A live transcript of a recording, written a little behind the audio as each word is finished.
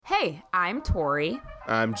Hey, I'm Tori.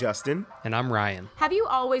 I'm Justin. And I'm Ryan. Have you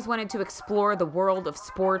always wanted to explore the world of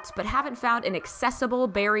sports but haven't found an accessible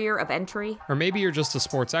barrier of entry? Or maybe you're just a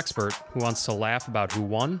sports expert who wants to laugh about who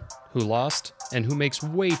won, who lost, and who makes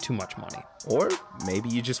way too much money. Or maybe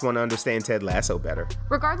you just want to understand Ted Lasso better.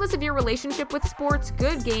 Regardless of your relationship with sports,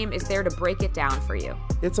 Good Game is there to break it down for you.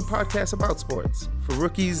 It's a podcast about sports for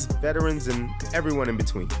rookies, veterans, and everyone in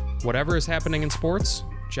between. Whatever is happening in sports,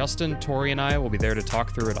 Justin, Tori, and I will be there to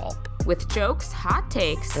talk through it all. With jokes, hot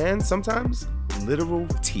takes, and sometimes literal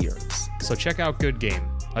tears. So check out Good Game,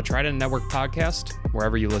 a Trident Network podcast,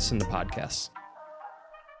 wherever you listen to podcasts.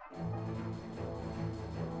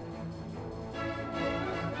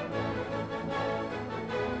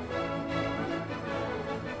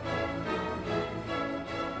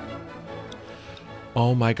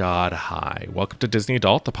 Oh my God, hi. Welcome to Disney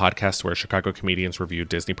Adult, the podcast where Chicago comedians review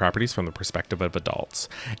Disney properties from the perspective of adults.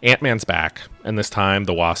 Ant-Man's back, and this time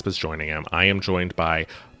the Wasp is joining him. I am joined by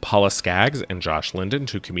Paula Skaggs and Josh Linden,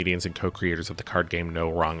 two comedians and co-creators of the card game No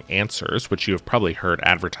Wrong Answers, which you have probably heard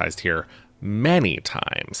advertised here many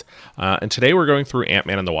times. And today we're going through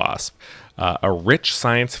Ant-Man and the Wasp. A rich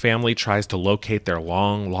science family tries to locate their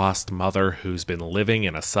long-lost mother who's been living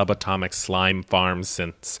in a subatomic slime farm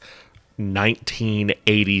since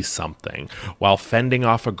 1980 something, while fending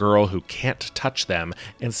off a girl who can't touch them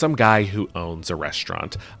and some guy who owns a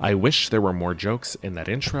restaurant. I wish there were more jokes in that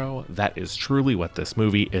intro. That is truly what this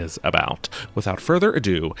movie is about. Without further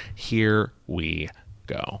ado, here we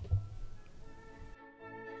go.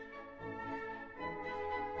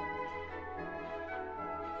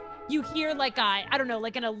 You hear like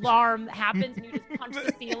an alarm happens and you just punch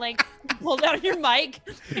the ceiling, pull down your mic.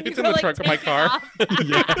 It's in the trunk of my car.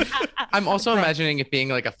 Yeah. I'm also imagining it being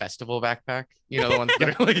like a festival backpack. You know, the ones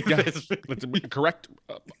that are like this. Correct.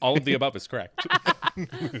 All of the above is correct.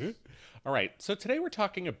 All right. So today we're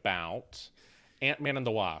talking about Ant-Man and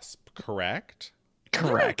the Wasp, correct?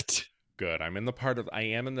 Correct. Good. I am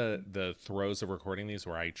in the throes of recording these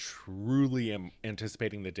where I truly am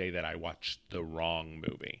anticipating the day that I watch the wrong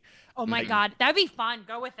movie. Oh my God, that'd be fun.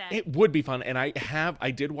 Go with it. It would be fun. And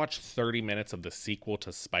I did watch 30 minutes of the sequel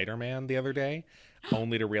to Spider-Man the other day,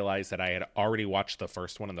 only to realize that I had already watched the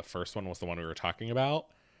first one, and the first one was the one we were talking about.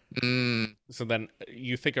 So then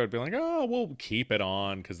you think I would be like, oh, we'll keep it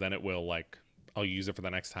on because then it will, like, I'll use it for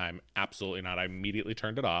the next time. Absolutely not. I immediately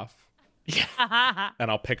turned it off. Yeah. And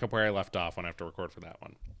I'll pick up where I left off when I have to record for that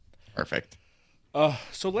one. Perfect.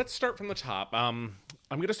 So let's start from the top. I'm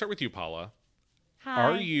going to start with you, Paula.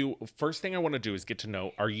 Hi. First thing I want to do is get to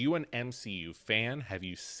know, are you an MCU fan? Have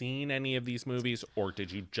you seen any of these movies, or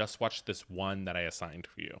did you just watch this one that I assigned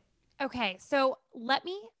for you? Okay, so let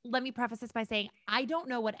me preface this by saying I don't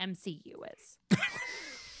know what MCU is.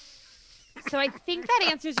 So I think that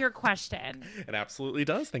answers your question. It absolutely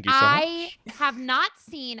does. Thank you so much. I have not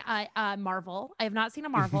seen a Marvel. I have not seen a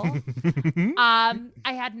Marvel. I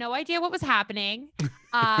had no idea what was happening.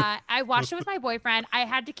 I watched it with my boyfriend. I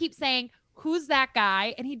had to keep saying, "Who's that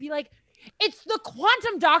guy?" And he'd be like, "It's the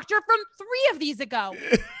Quantum Doctor from 3 of these ago."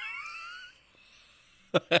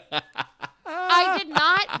 I did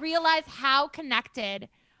not realize how connected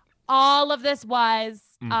all of this was.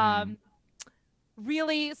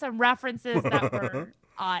 Really some references that were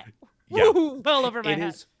well over my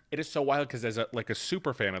head. It is so wild because as a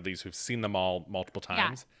super fan of these who've seen them all multiple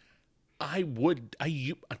times,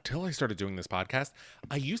 until I started doing this podcast,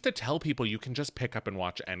 I used to tell people you can just pick up and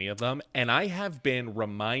watch any of them, and I have been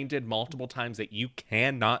reminded multiple times that you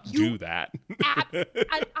cannot do that.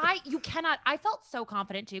 You cannot. I felt so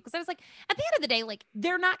confident too because I was like, at the end of the day, like,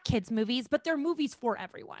 they're not kids movies, but they're movies for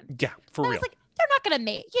everyone. Yeah, for real. I was like, they're not gonna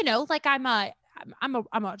make, like I'm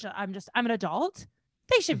an adult.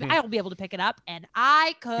 They should. I'll be able to pick it up, and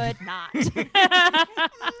I could not.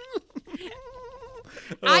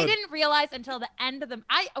 I didn't realize until the end of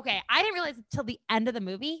I didn't realize until the end of the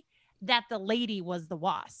movie that the lady was the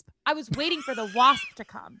Wasp. I was waiting for the Wasp to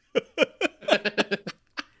come.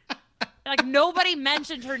 Like, nobody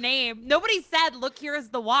mentioned her name. Nobody said, "Look, here's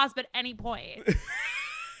the Wasp" at any point.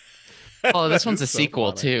 Oh, this one's a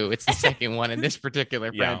sequel too. It's the second one in this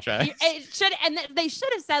particular franchise. It should, and they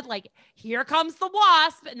should have said, like, "Here comes the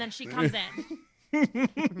Wasp," and then she comes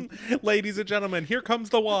in. Ladies and gentlemen, here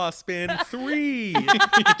comes the Wasp in 3,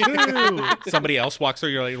 2. Somebody else walks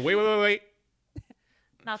through. You're like, wait.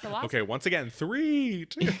 Not the Wasp. Okay, once again, 3,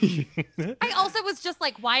 2. I also was just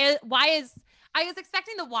like, why is I was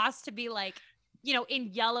expecting the Wasp to be like, in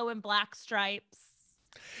yellow and black stripes.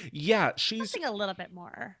 Yeah, she's something a little bit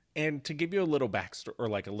more. And to give you a little backstory, or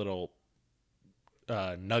like a little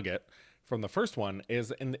nugget from the first one is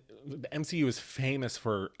the MCU is famous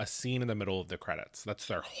for a scene in the middle of the credits. That's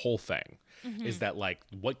their whole thing. Is that like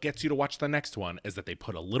what gets you to watch the next one is that they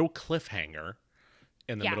put a little cliffhanger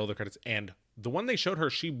in the middle of the credits. And the one they showed her,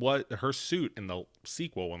 her suit in the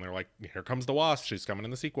sequel when they're like, here comes the Wasp, she's coming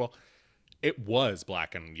in the sequel. It was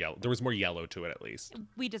black and yellow. There was more yellow to it at least.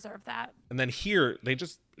 We deserve that. And then here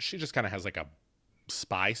she just kind of has like a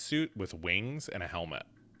spy suit with wings and a helmet.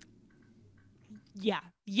 Yeah, Hell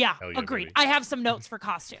yeah, agreed. baby. I have some notes for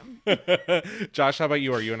costume. Josh, how about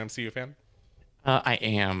you? Are you an MCU fan? I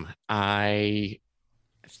am. I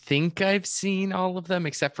think I've seen all of them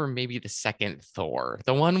except for maybe the second Thor,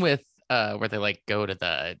 the one with where they like go to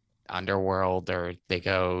the underworld or they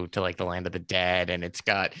go to like the land of the dead, and it's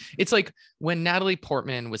like when Natalie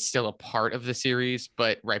Portman was still a part of the series,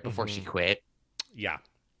 but right before she quit. Yeah.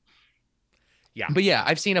 But yeah,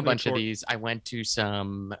 I've seen a Like bunch of these. I went to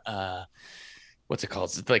some what's it called?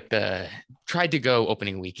 It's like tried to go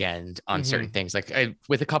opening weekend on certain things. Like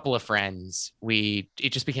with a couple of friends, it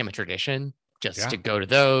just became a tradition to go to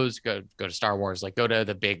those, go to Star Wars, like go to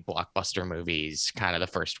the big blockbuster movies kind of the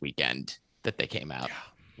first weekend that they came out.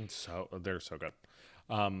 Yeah. They're so good.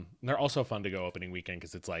 They're also fun to go opening weekend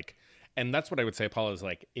because it's like, and that's what I would say, Paula, is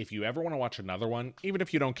like, if you ever want to watch another one, even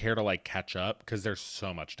if you don't care to like catch up, because there's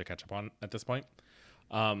so much to catch up on at this point,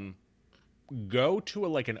 go to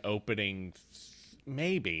an opening.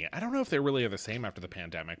 Maybe, I don't know if they really are the same after the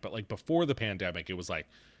pandemic, but like before the pandemic, it was like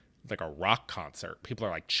a rock concert. People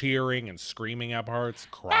are like cheering and screaming at parts,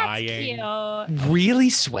 crying. That's cute. Really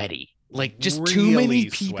sweaty. Like just too Really many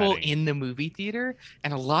people sweaty. in the movie theater,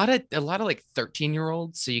 and a lot of like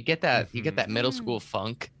 13-year-olds. So you get that middle school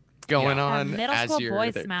funk going on Middle as school you're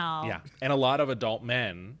boy there. smell. Yeah, and a lot of adult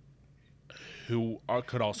men who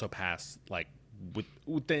could also pass like with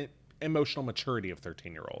the emotional maturity of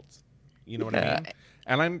 13-year-olds. You know what I mean?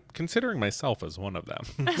 And I'm considering myself as one of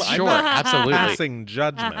them. Sure, absolutely. Passing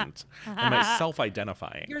judgment and my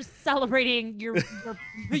self-identifying. You're celebrating your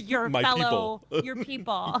My fellow people. your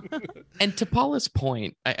people. And to Paula's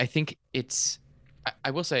point, I think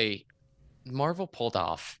I will say Marvel pulled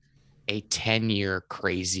off a 10-year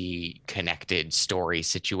crazy connected story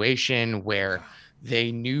situation where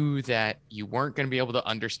they knew that you weren't going to be able to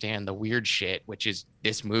understand the weird shit, which is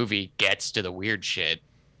this movie gets to the weird shit.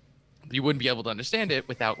 You wouldn't be able to understand it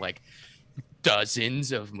without like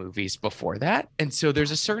dozens of movies before that. And so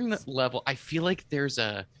there's a certain level. I feel like there's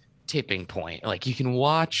a tipping point. Like you can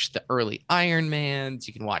watch the early Iron Mans,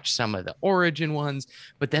 you can watch some of the origin ones,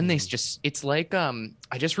 but then it's like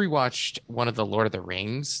I just rewatched one of the Lord of the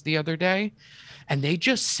Rings the other day, and they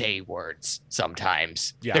just say words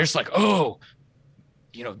sometimes. Yeah. There's like, oh,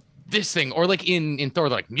 this thing, or like in Thor,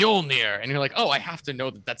 like Mjolnir, and you're like, oh, I have to know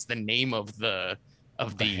that that's the name of the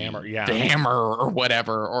hammer, the hammer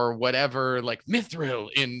or whatever, like Mithril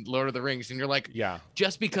in Lord of the Rings, and you're like, Yeah.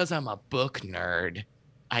 just because I'm a book nerd,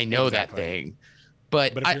 I know Exactly. that thing.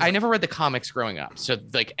 But if you're I never read the comics growing up, so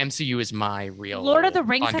like MCU is my real Lord of the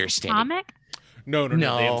Rings has a understanding. comic. No. The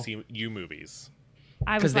No. MCU movies.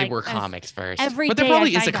 I was Because they like, were as- comics first. every But there day I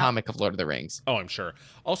probably is a find out. comic of Lord of the Rings. Oh, I'm sure.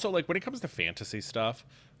 Also, like when it comes to fantasy stuff,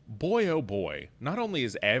 boy, oh boy, not only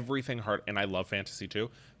is everything hard, and I love fantasy too,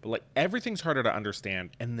 but like everything's harder to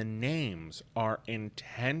understand, and the names are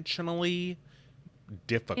intentionally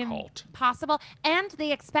difficult. Impossible, and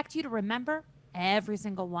they expect you to remember every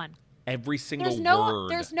single one. Every single word.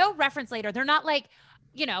 There's no reference later. They're not like,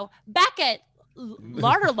 back at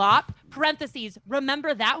Larderlop, parentheses,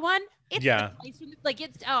 remember that one? It's Yeah. the place from- like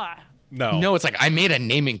it's No, it's like I made a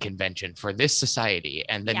naming convention for this society,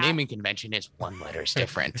 and the Yeah. naming convention is one letter's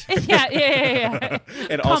different. yeah.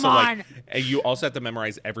 And Come also, on. like, you also have to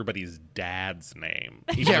memorize everybody's dad's name.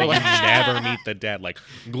 Even Yeah, though like- you never meet the dad. Like,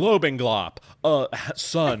 Globenglop,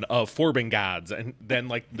 son of Forbengods. And then,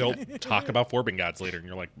 like, they'll talk about Forbengods later, and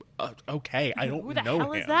you're like, okay, I don't Who the know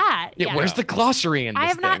hell him. is that? Yeah, where's the glossary in this I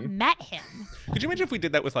have not thing? met him. Could you imagine if we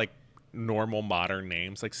did that with, like, normal modern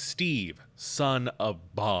names? Like, Steve, son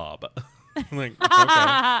of Bob. Like,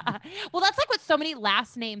 okay. Well, that's like what so many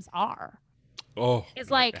last names are. Oh, It's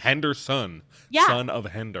like- Henderson, Yeah. son of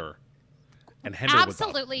Hender. And Hender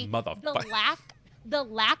Absolutely. was a motherfucker. The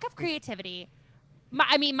lack of creativity.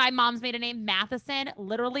 My mom's maiden name Matheson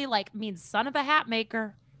literally like means son of a hat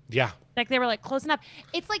maker. Yeah. Like they were like close enough.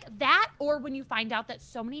 It's like that, or when you find out that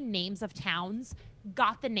so many names of towns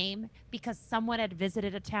got the name because someone had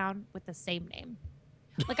visited a town with the same name.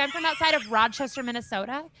 Like I'm from outside of Rochester,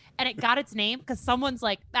 Minnesota, and it got its name because someone's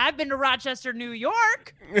like, I've been to Rochester, New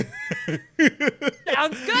York.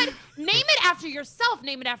 Sounds good. Name it after yourself.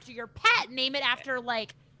 Name it after your pet. Name it after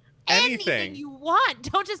like anything Anything. you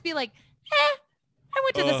want. Don't just be like, I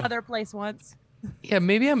went to this other place once. Yeah,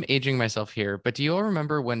 maybe I'm aging myself here, but do you all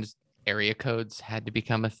remember when area codes had to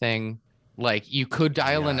become a thing? Like you could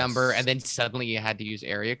dial a number and then suddenly you had to use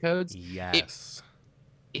area codes. Yes.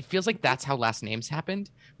 It feels like that's how last names happened.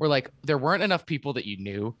 Where like there weren't enough people that you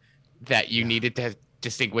knew that you needed to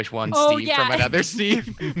distinguish one Steve from another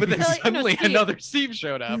Steve. But then suddenly another Steve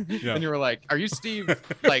showed up and you were like, are you Steve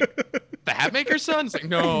like the hat maker's son? It's like,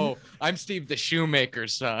 no, I'm Steve the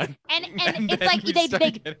shoemaker's son. And it's like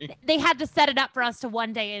they had to set it up for us to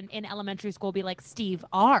one day in elementary school be like Steve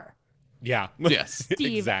R. Yeah. Yes.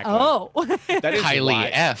 Steve exactly. O. That is Kylie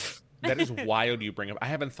F. That is wild you bring up. I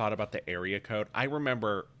haven't thought about the area code. I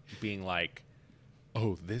remember being like,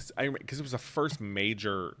 oh, because it was the first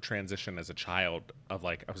major transition as a child of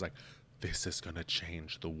like, I was like, this is going to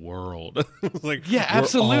change the world. Like, yeah,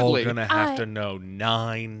 absolutely. We're all going to have to know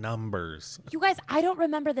 9 numbers. You guys, I don't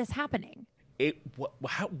remember this happening. What,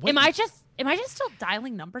 am I just still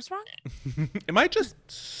dialing numbers wrong? Am I just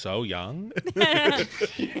so young?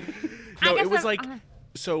 No, it was like,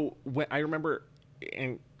 so when I remember,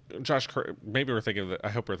 and Josh, maybe we're thinking I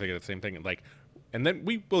hope we're thinking of the same thing. Like, and then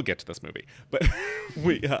we will get to this movie, but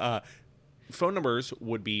phone numbers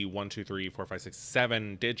would be 1, 2, 3, 4, 5, 6,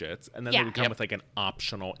 7 digits, and then they would come with like an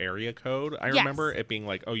optional area code. I remember it being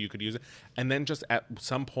like, oh, you could use it, and then just at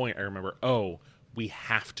some point, I remember, oh, we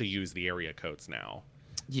have to use the area codes now.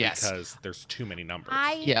 Yes. Because there's too many numbers.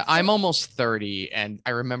 I'm almost 30, and I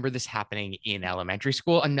remember this happening in elementary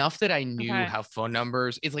school enough that I knew how phone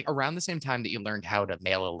numbers. It's like around the same time that you learned how to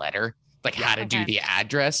mail a letter, like how to do the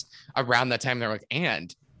address. Around that time, they're like,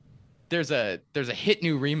 and there's a hit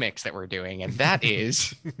new remix that we're doing, and that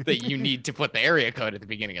is that you need to put the area code at the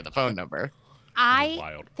beginning of the phone number.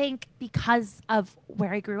 I think because of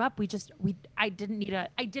where I grew up, I did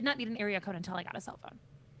not need an area code until I got a cell phone.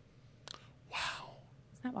 Wow.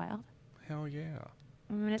 Isn't that wild? Hell yeah.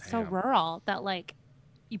 I mean, it's so rural that like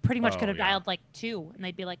you pretty much could have dialed like 2 and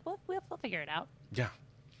they'd be like, well, we'll figure it out. Yeah.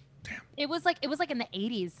 Damn. It was like in the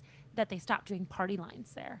 80s that they stopped doing party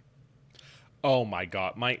lines there. Oh my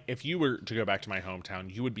God. If you were to go back to my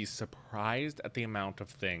hometown, you would be surprised at the amount of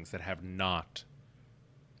things that have not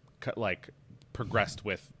progressed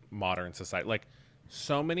with modern society. Like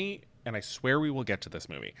so many, and I swear we will get to this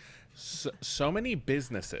movie. So many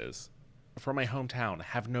businesses from my hometown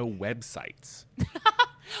have no websites.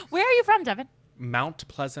 Where are you from, Devin? Mount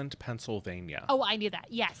Pleasant, Pennsylvania. Oh, I knew that.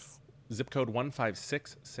 Yes. Zip code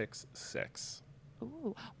 15666.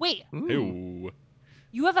 Ooh. Wait. Ooh.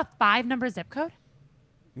 You have a 5-number zip code?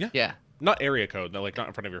 Yeah. Not area code, not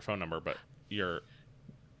in front of your phone number, but your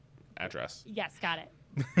address. Yes, got it.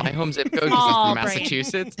 My home zip code, because I'm from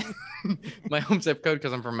Massachusetts. My home zip code,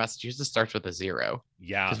 because I'm from Massachusetts, starts with a 0.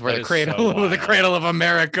 Yeah, because we're the cradle of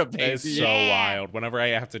America, baby. It's so wild. Whenever I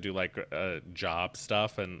have to do like job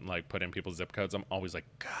stuff and like put in people's zip codes, I'm always like,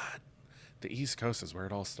 God, the East Coast is where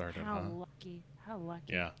it all started. How lucky. How lucky.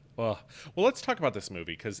 Yeah. Well, let's talk about this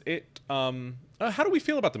movie because it. How do we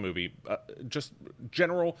feel about the movie? Just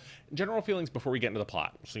general feelings before we get into the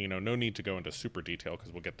plot. So no need to go into super detail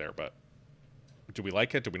because we'll get there, but. Do we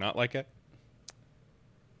like it? Do we not like it?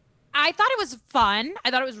 I thought it was fun.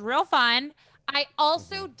 I thought it was real fun. I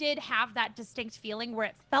also did have that distinct feeling where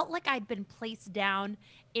it felt like I'd been placed down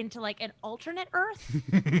into like an alternate Earth. Do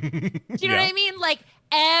you know what I mean? Like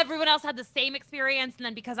everyone else had the same experience, and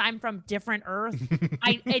then because I'm from different Earth,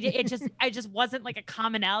 I just wasn't like a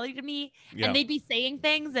commonality to me. Yeah. And they'd be saying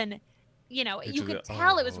things, and you could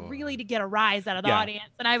tell it was really to get a rise out of the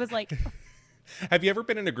audience. And I was like. Have you ever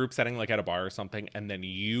been in a group setting, like at a bar or something, and then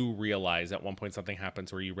you realize at one point something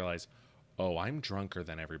happens where you realize, oh, I'm drunker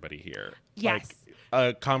than everybody here. Yes. Like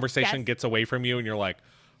a conversation gets away from you and you're like,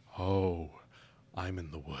 oh, I'm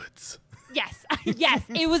in the woods. Yes. Yes.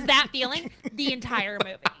 It was that feeling the entire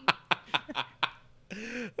movie.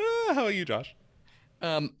 How about you, Josh?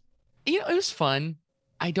 It was fun.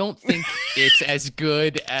 I don't think it's as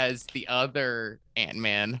good as the other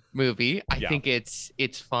Ant-Man movie. I think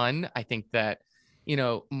it's fun. I think that,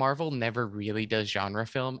 Marvel never really does genre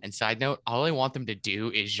film. And side note, all I want them to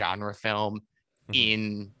do is genre film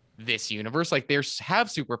in this universe. Like have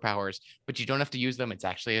superpowers, but you don't have to use them. It's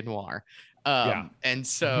actually a noir. And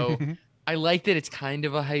so I like that it's kind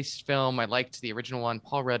of a heist film. I liked the original one.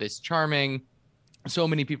 Paul Rudd is charming. So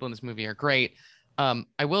many people in this movie are great.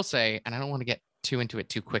 I will say, and I don't want to get too into it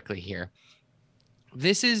too quickly here.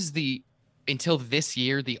 This is until this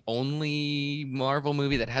year, the only Marvel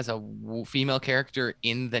movie that has a female character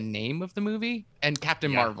in the name of the movie, and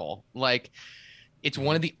Captain Marvel. Like, it's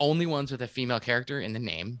one of the only ones with a female character in the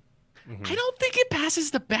name. I don't think it passes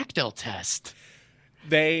the Bechdel test.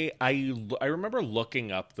 I remember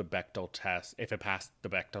looking up the Bechdel test, if it passed the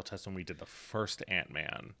Bechdel test when we did the first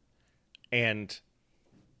Ant-Man, and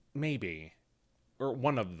maybe, or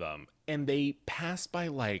one of them, and they passed by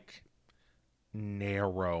like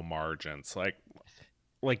narrow margins,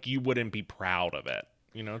 like you wouldn't be proud of it.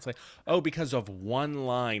 You know, it's like, oh, because of one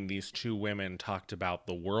line these two women talked about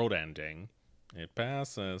the world ending, it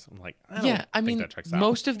passes. I'm like, I mean, that checks out.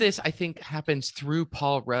 Most of this I think happens through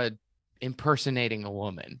Paul Rudd impersonating a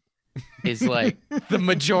woman. Is like the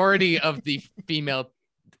majority of the female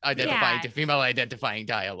identifying to female identifying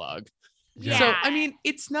dialogue. Yeah. So I mean,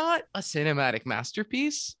 it's not a cinematic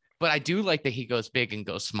masterpiece, but I do like that he goes big and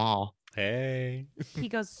goes small. Hey. He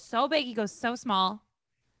goes so big, he goes so small.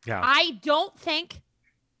 Yeah. I don't think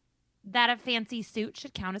that a fancy suit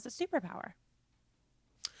should count as a superpower.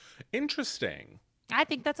 Interesting. I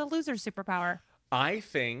think that's a loser superpower. I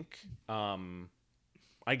think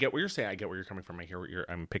I get what you're saying. I get where you're coming from. I hear what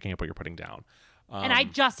I'm picking up what you're putting down. And I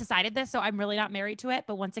just decided this, so I'm really not married to it.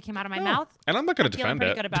 But once it came out of my mouth, and I'm not going to feeling defend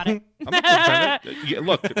pretty it. good about it. I'm not gonna defend it. Yeah,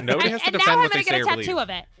 look, nobody has to and defend now what I'm they gonna say get or a tattoo believe. of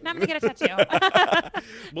it. Now I'm gonna get a tattoo.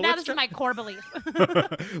 Now this is my core belief.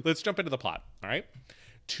 Let's jump into the plot. All right.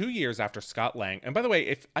 2 years after Scott Lang, and by the way,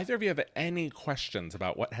 if either of you have any questions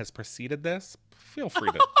about what has preceded this, feel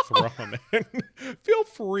free to throw them in. Feel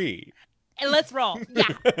free. And let's roll.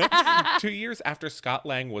 Yeah. 2 years after Scott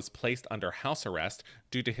Lang was placed under house arrest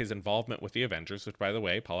due to his involvement with the Avengers, which, by the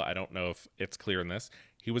way, Paula, I don't know if it's clear in this,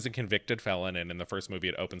 he was a convicted felon, and in the first movie,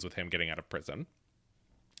 it opens with him getting out of prison.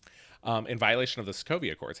 In violation of the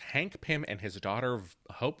Sokovia Accords, Hank Pym and his daughter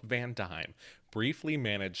Hope Van Dyne briefly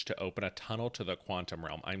managed to open a tunnel to the quantum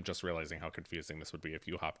realm. I'm just realizing how confusing this would be if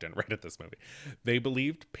you hopped in right at this movie. They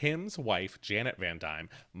believed Pym's wife, Janet Van Dyne,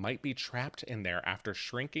 might be trapped in there after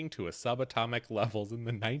shrinking to a subatomic levels in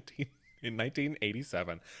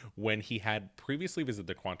 1987, when he had previously visited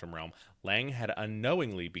the quantum realm. Lang had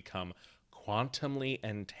unknowingly become quantumly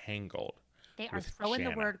entangled. They are throwing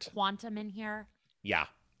the word quantum in here. Yeah.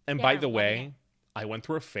 And by the way, I went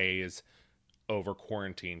through a phase over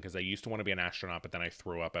quarantine because I used to want to be an astronaut, but then I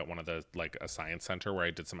threw up at one of the, like, a science center where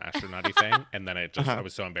I did some astronauty thing. And then I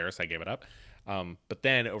was so embarrassed I gave it up. But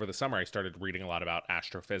then over the summer, I started reading a lot about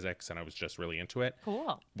astrophysics and I was just really into it.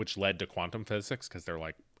 Cool. Which led to quantum physics because they're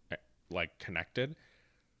like connected.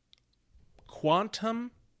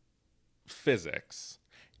 Quantum physics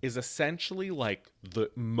is essentially like the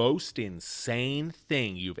most insane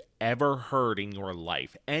thing you've ever heard in your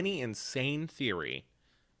life. Any insane theory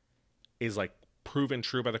is like proven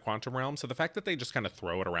true by the quantum realm. So the fact that they just kind of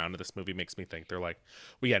throw it around in this movie makes me think they're like,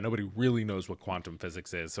 well, yeah, nobody really knows what quantum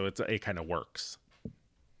physics is. So it kind of works.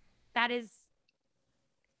 That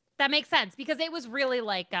makes sense because it was really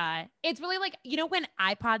like, it's really like, you know, when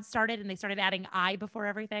iPods started and they started adding I before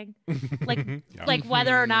everything, like, Yeah. like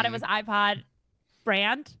whether or not it was iPod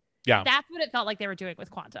brand. Yeah. That's what it felt like they were doing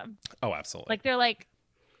with quantum. Oh, absolutely. Like they're like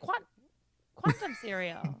quantum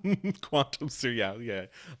cereal. Quantum cereal. Yeah.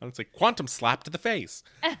 It's like quantum slap to the face.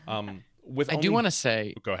 I do want to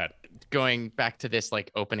say, go ahead. Going back to this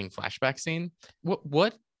like opening flashback scene,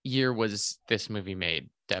 what year was this movie made,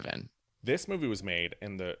 Devin? This movie was made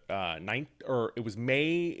in the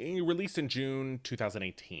released in June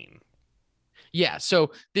 2018. Yeah,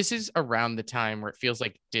 so this is around the time where it feels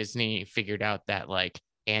like Disney figured out that like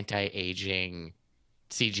anti-aging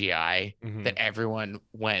CGI that everyone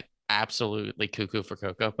went absolutely cuckoo for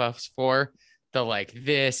Cocoa Puffs for. The like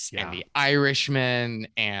this and The Irishman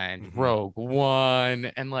and Rogue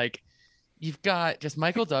One, and like you've got just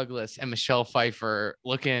Michael Douglas and Michelle Pfeiffer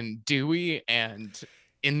looking dewy and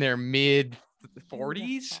in their mid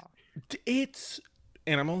 40s.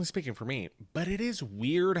 And I'm only speaking for me, but it is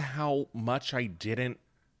weird how much I didn't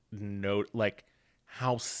know, like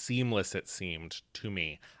how seamless it seemed to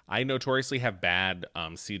me. I notoriously have bad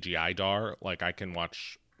CGI DAR. Like I can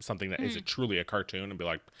watch something that is truly a cartoon and be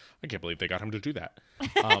like, I can't believe they got him to do that.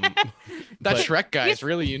 That Shrek guy is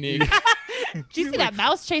really unique. Did you see that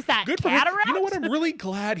mouse chase that Good cat for him. around? You know what? I'm really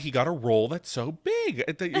glad he got a role that's so big.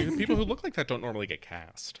 People who look like that don't normally get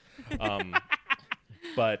cast.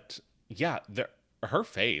 But yeah, her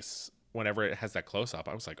face, whenever it has that close up,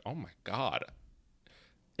 I was like, oh my God.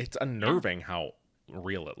 It's unnerving how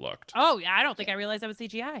real it looked. Oh, yeah. I don't think I realized that was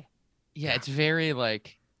CGI. Yeah, it's very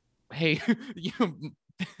like, hey,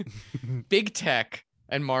 big tech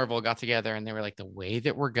and Marvel got together and they were like, the way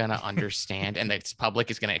that we're going to understand and the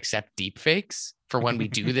public is going to accept deep fakes for when we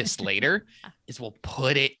do this later is we'll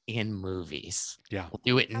put it in movies. Yeah. We'll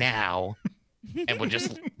do it now and we'll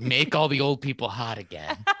just make all the old people hot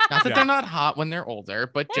again. Not that Yeah. they're not hot when they're older,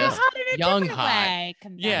 but They're just hot in a young different hot. way, Yeah,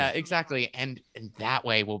 conventional. exactly. And that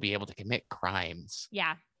way we'll be able to commit crimes.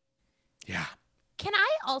 Yeah. Yeah. Can I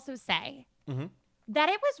also say Mhm. that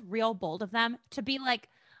it was real bold of them to be like,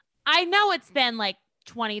 I know it's been like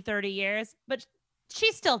 20, 30 years, but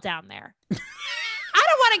she's still down there. I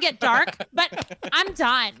don't want to get dark, but I'm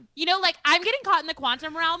done. You know, like I'm getting caught in the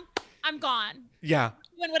quantum realm. I'm gone. Yeah.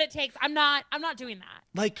 Doing what it takes. I'm not doing that.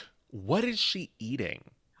 Like, what is she eating?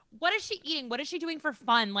 What is she eating? What is she doing for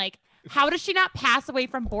fun? Like, how does she not pass away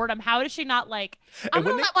from boredom? How does she not like, I'm And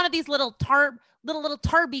when gonna they- let one of these little tar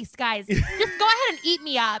beast guys just go ahead and eat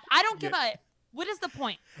me up. I don't give a, what is the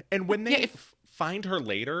point? And when they Yeah, find her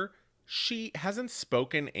later, she hasn't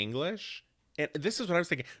spoken English. And this is what I was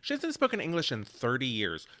thinking. She hasn't spoken English in 30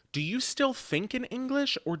 years. Do you still think in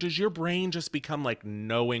English, or does your brain just become like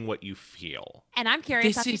knowing what you feel? And I'm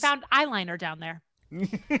curious This if she is- found eyeliner down there.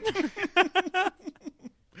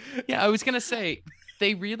 Yeah, I was gonna say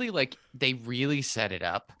they really set it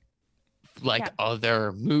up like Yeah.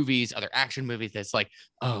 other movies, other action movies. That's like,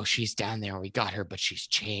 oh, she's down there, we got her, but she's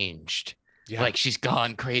changed. Yeah. Like she's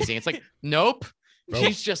gone crazy. It's like, nope. Nope.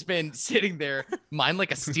 She's just been sitting there, mine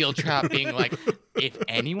like a steel trap, being like, if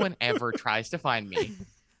anyone ever tries to find me,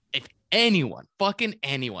 if anyone, fucking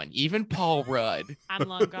anyone, even Paul Rudd, I'm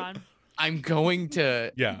long gone. I'm going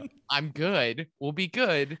to, yeah. I'm good. We'll be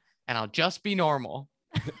good, and I'll just be normal.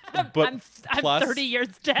 But I'm plus- 30 years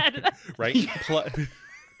dead. Right?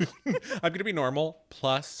 I'm going to be normal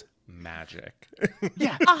plus magic.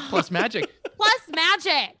 Yeah. Ah, Plus magic. plus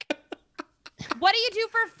magic. What do you do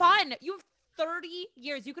for fun? You have 30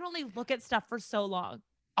 years. You can only look at stuff for so long.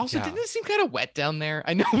 Also, Yeah. didn't it seem kind of wet down there?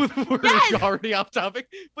 I know we're Yes! already off topic,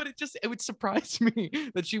 but it would surprise me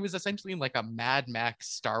that she was essentially in like a Mad Max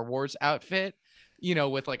Star Wars outfit, you know,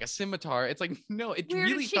 with like a scimitar. It's like, no, it Where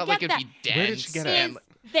did really she felt get like it'd be dense. Where did she get it? and-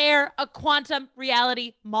 Is there a quantum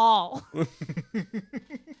reality mall?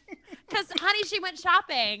 Because, honey, she went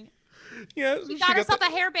shopping. Yeah. She got herself a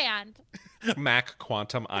hairband. MAC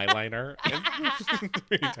quantum eyeliner.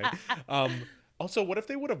 Very tight. Also, what if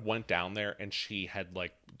they would have went down there and she had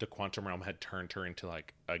like the quantum realm had turned her into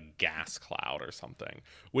like a gas cloud or something?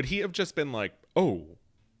 Would he have just been like, "Oh,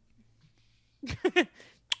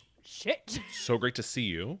 Shit. so great to see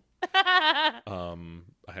you. I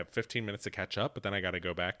have 15 minutes to catch up, but then I got to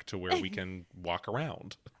go back to where we can walk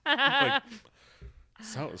around." Like,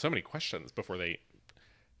 so many questions before they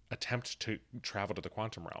attempt to travel to the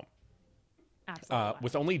quantum realm. Absolutely.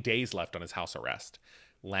 With only days left on his house arrest,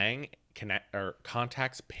 Lang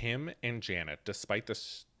contacts Pym and Janet despite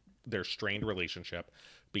their strained relationship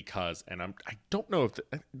because, and I don't know if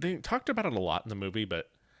they talked about it a lot in the movie, but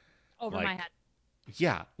Over like, my head.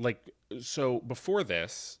 yeah, like, so before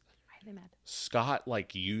this, Why are they mad? Scott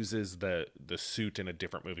like uses the suit in a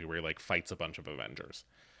different movie where he like fights a bunch of Avengers.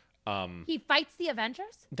 He fights the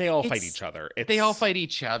Avengers? They all fight It's- each other. They all It's fight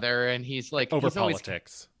each other, and he's like over he's always-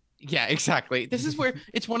 politics. Yeah, exactly. This is where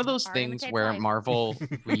it's one of those Art things imitates where life. Marvel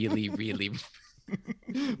really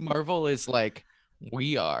Marvel is like,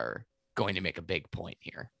 we are going to make a big point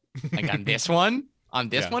here. Like on this one,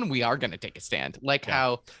 Yeah. we are going to take a stand. Like Yeah.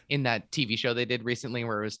 how in that TV show they did recently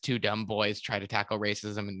where it was two dumb boys try to tackle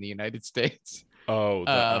racism in the United States. Oh,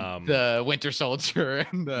 The Winter Soldier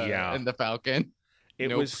and Yeah. the Falcon. it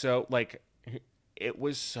Nope. was so like it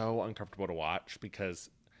was so uncomfortable to watch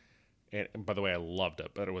because and by the way, I loved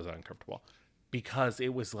it, but it was uncomfortable because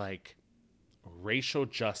it was like racial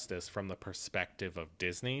justice from the perspective of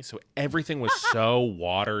Disney. So everything was so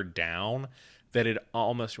watered down that it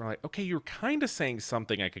almost were like, okay, you're kind of saying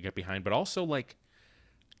something I could get behind, but also like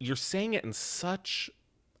you're saying it in such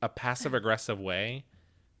a passive aggressive way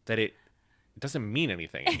that it doesn't mean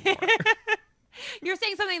anything anymore. You're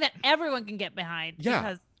saying something that everyone can get behind. Yeah.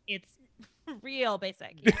 Because it's real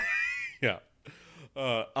basic. Yeah. Yeah.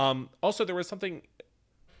 Also, there was something.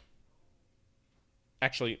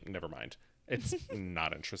 Actually, never mind. It's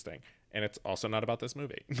not interesting, and it's also not about this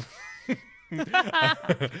movie.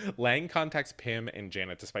 Lang contacts Pym and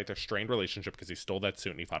Janet despite their strained relationship because he stole that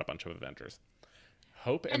suit and he fought a bunch of Avengers.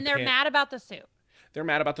 Hope and And they're Pym, mad about the suit. They're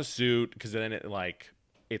mad about the suit because then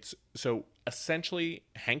it's so essentially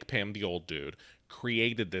Hank Pym, the old dude,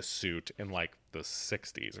 created this suit in like the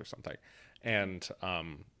 60s or something, and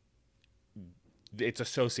it's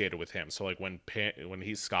associated with him. So like when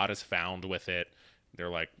Scott is found with it, they're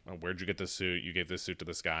like, oh, "Where'd you get this suit? You gave this suit to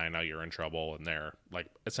this guy. Now you're in trouble." And they're like,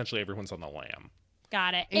 essentially everyone's on the lam.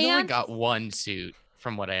 Got it. He only And got one suit,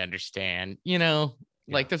 from what I understand. You know,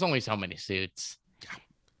 like Yeah. there's only so many suits.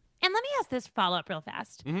 And let me ask this follow up real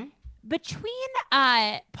fast. Mhm.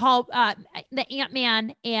 between Paul, the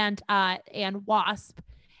Ant-Man and Wasp,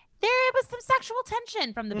 there was some sexual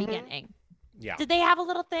tension from the beginning. Yeah. Did they have a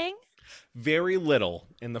little thing? Very little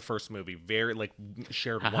in the first movie. Very like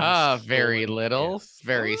shared one. Very stolen little, kiss.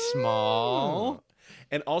 very small.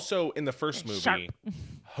 And also in the first movie, Sharp.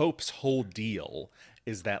 Hope's whole deal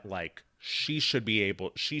is that like she should be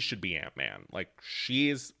Ant-Man. Like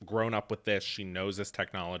she's grown up with this. She knows this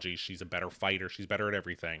technology. She's a better fighter. She's better at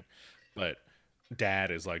everything. But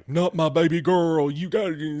Dad is like, not my baby girl. You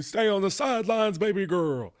gotta stay on the sidelines, baby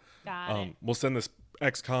girl. Got it. We'll send this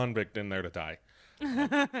ex-convict in there to die.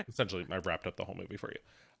 Essentially, I've wrapped up the whole movie for you.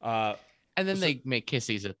 And then they make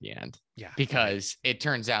kisses at the end. Yeah. Because it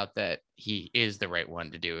turns out that he is the right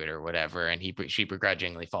one to do it or whatever, and she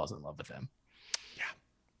begrudgingly falls in love with him.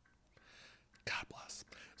 God bless.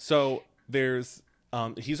 So there's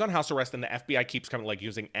he's on house arrest, and the FBI keeps coming, like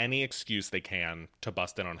using any excuse they can to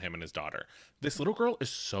bust in on him and his daughter. This little girl is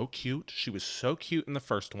so cute. She was so cute in the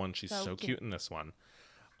first one. She's so cute in this one.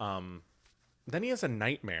 Then he has a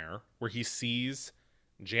nightmare where he sees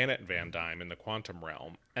Janet Van Dyne in the quantum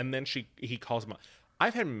realm, and then he calls him.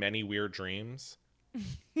 I've had many weird dreams.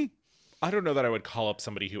 I don't know that I would call up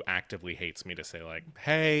somebody who actively hates me to say like,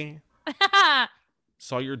 "Hey,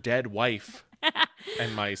 saw your dead wife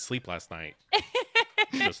in my sleep last night.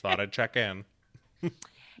 Just thought I'd check in."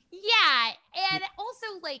 Yeah, and also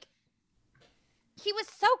like he was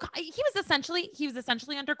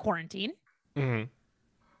essentially under quarantine. Mm-hmm.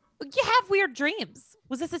 You have weird dreams.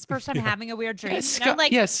 Was this his first time having a weird dream? Yes, You know, Scott,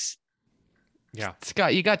 like, yes. Yeah.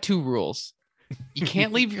 Scott, you got 2 rules. You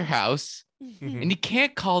can't leave your house, and you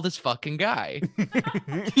can't call this fucking guy.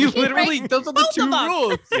 You literally, those are the both 2 of them.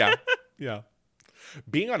 rules. Yeah. Yeah.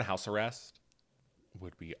 Being on house arrest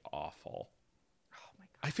would be awful. Oh my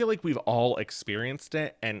God. I feel like we've all experienced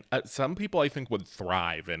it, and some people I think would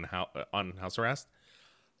thrive on house arrest.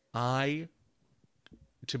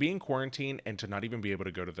 To be in quarantine and to not even be able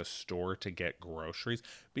to go to the store to get groceries.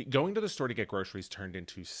 Going to the store to get groceries turned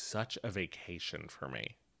into such a vacation for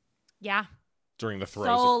me Yeah, during the throes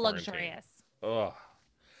so of quarantine. luxurious. Ugh.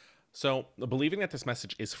 So, believing that this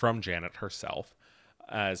message is from Janet herself,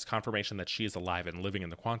 as confirmation that she is alive and living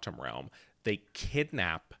in the quantum realm, they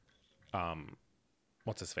kidnap,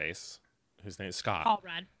 what's his face? Whose name is Scott. Paul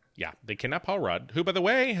Rudd. Yeah, they kidnap Paul Rudd, who, by the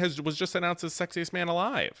way, was just announced as sexiest man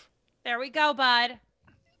alive. There we go, bud.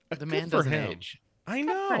 The man Good for doesn't him. age. I Good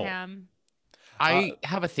know. for him. I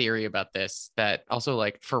have a theory about this that also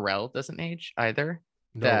like Pharrell doesn't age either.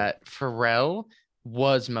 No. That Pharrell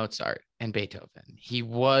was Mozart and Beethoven. He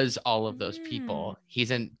was all of those people.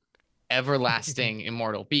 He's an everlasting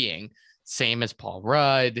immortal being, same as Paul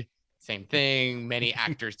Rudd. Same thing. Many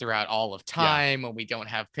actors throughout all of time, when we don't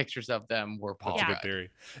have pictures of them, were Paul That's a Rudd. good theory.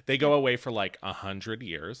 They go away for like 100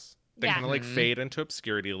 years. They Yeah. kind of like Mhm. fade into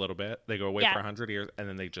obscurity a little bit. They go away Yeah. for 100 years and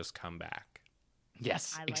then they just come back.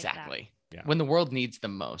 Yes, I like that. exactly. Yeah. When the world needs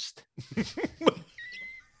them most.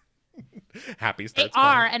 Happy They starts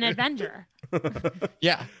are playing. an Avenger.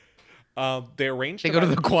 Yeah. They arranged They go to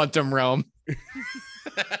the quantum realm.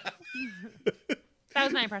 That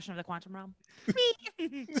was my impression of the quantum realm.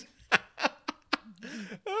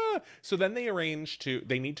 So then they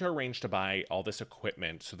need to arrange to buy all this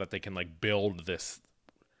equipment so that they can like build this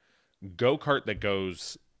go-kart that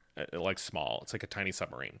goes like small. It's like a tiny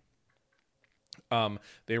submarine.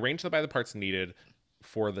 They arrange to buy the parts needed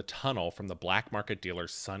for the tunnel from the black market dealer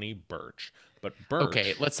Sonny Birch. But Birch,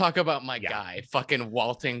 Okay, let's talk about my Yeah. guy, fucking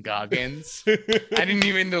Walton Goggins. I didn't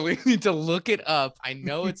even need to look it up. I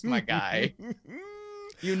know it's my guy.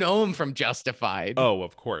 You know him from Justified. Oh,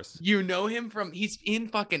 of course. You know him from, he's in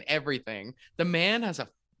fucking everything. The man has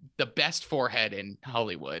the best forehead in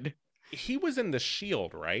Hollywood. He was in The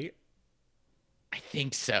Shield, right? I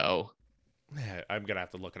think so. I'm gonna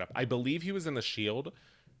have to look it up. I believe he was in The Shield,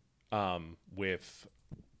 with.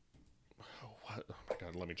 What? Oh my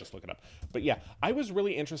god, let me just look it up. But yeah, I was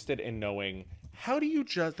really interested in knowing how do you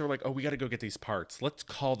just. They're like, oh, we got to go get these parts. Let's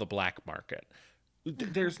call the black market.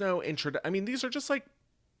 There's no intro. I mean, these are just like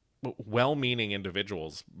well-meaning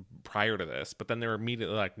individuals prior to this, but then they're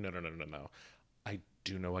immediately like, no. I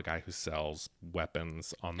do know a guy who sells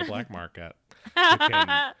weapons on the black market. Who can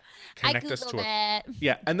I connect us to googled it.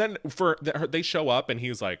 Yeah, and then they show up, and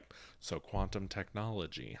he's like, "So quantum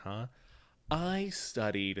technology, huh?" I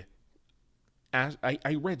studied.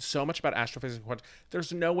 I read so much about astrophysics and quantum.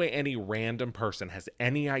 There's no way any random person has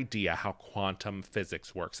any idea how quantum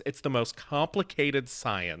physics works. It's the most complicated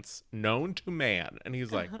science known to man. And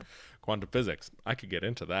he's like, "Quantum physics, I could get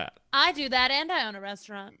into that." I do that, and I own a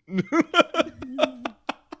restaurant.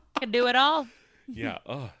 Can do it all. Yeah.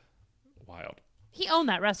 Oh, wild. He owned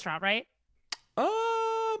that restaurant, right?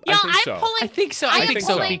 I think so. I think so. I I think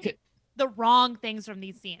so. pulling- Because The wrong things from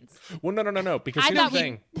these scenes. Well, no. Because I here's the thought we-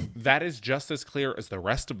 thing. That is just as clear as the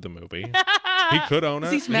rest of the movie. He could own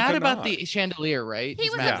it. he's he mad could about not. the chandelier, right? He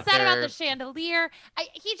He's was mad upset about there. the chandelier.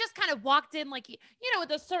 He just kind of walked in like,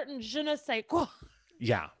 with a certain je ne sais quoi.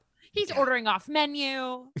 Yeah. He's ordering off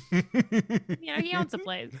menu. He owns a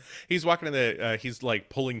place. He's walking in the. He's like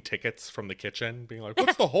pulling tickets from the kitchen, being like,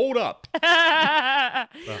 "What's the hold up?"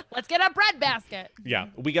 Let's get a bread basket. Yeah,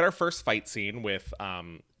 we get our first fight scene with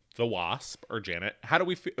the Wasp or Janet. How do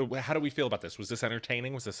we feel about this? Was this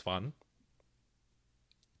entertaining? Was this fun?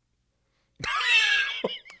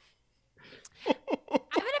 I'm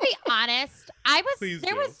gonna be honest. Please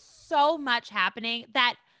there do. was so much happening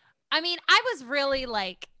that I was really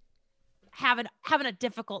like having a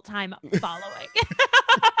difficult time following.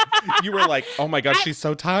 You were like, "Oh my god, she's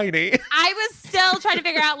so tiny." I was still trying to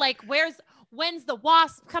figure out like when's the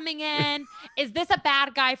Wasp coming in? Is this a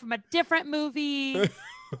bad guy from a different movie?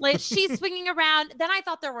 Like she's swinging around. Then I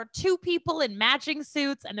thought there were two people in matching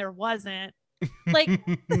suits, and there wasn't. Like,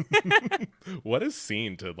 What a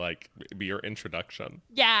scene to like be your introduction.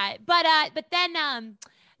 yeah, but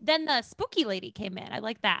then the spooky lady came in. I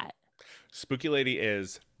like that. Spooky Lady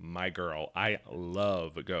is my girl. I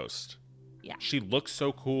love Ghost. Yeah. She looks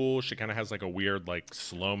so cool. She kind of has like a weird like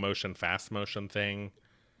slow motion, fast motion thing.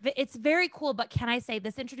 It's very cool, but can I say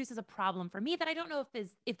this introduces a problem for me that I don't know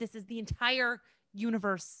if this is the entire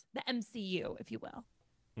universe, the MCU, if you will.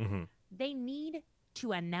 Mm-hmm. They need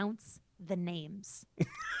to announce the names.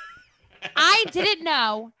 I didn't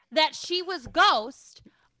know that she was Ghost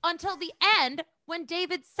until the end when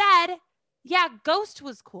David said, yeah, Ghost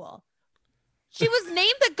was cool. She was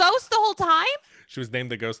named the Ghost the whole time? She was named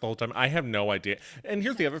the Ghost the whole time. I have no idea. And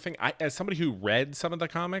here's the other thing. As somebody who read some of the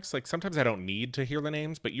comics, like sometimes I don't need to hear the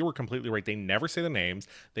names, but you were completely right. They never say the names.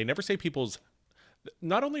 They never say people's.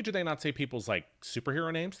 Not only do they not say people's like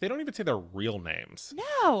superhero names, they don't even say their real names.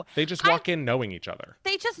 No. They just walk in knowing each other.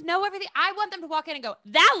 They just know everything. I want them to walk in and go,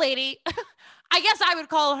 that lady, I guess I would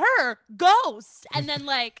call her Ghost. And then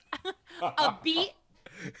like a beat,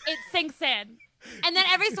 it sinks in. And then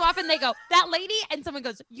every so often they go, that lady, and someone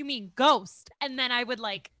goes, you mean Ghost? And then I would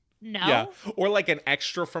like, no. Yeah, or like an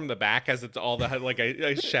extra from the back as it's all the like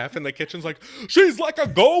a chef in the kitchen's like, she's like a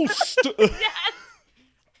ghost. Yes.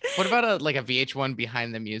 What about a VH1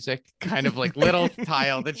 behind the music kind of like little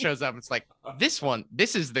tile that shows up? It's like this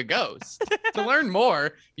is the Ghost. To learn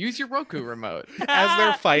more, use your Roku remote. As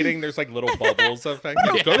they're fighting, there's like little bubbles of things.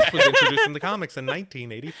 You know, Ghost was introduced in the comics in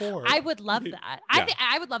 1984. I would love that. Yeah.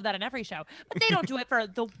 I would love that in every show. But they don't do it for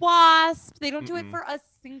the Wasp. They don't do it for a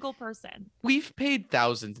single person. We've paid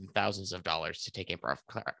thousands and thousands of dollars to take improv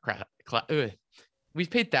We've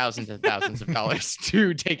paid thousands and thousands of dollars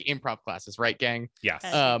to take improv classes, right, gang? Yes.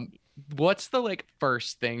 What's the like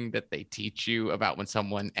first thing that they teach you about when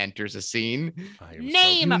someone enters a scene?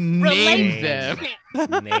 Name Name relationship.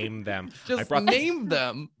 them. Name them. Just name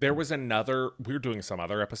them. There was another, we were doing some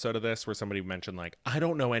other episode of this where somebody mentioned like, I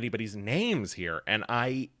don't know anybody's names here. And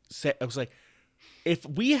I was like, if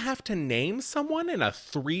we have to name someone in a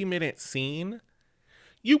 3-minute scene,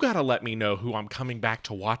 you got to let me know who I'm coming back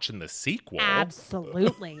to watch in the sequel.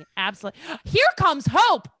 Absolutely. Absolutely. Here comes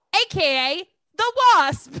Hope, aka the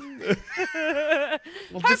Wasp. Her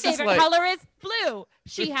this is favorite like- color is blue.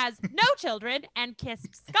 She has no children and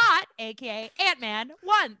kissed Scott, aka Ant-Man,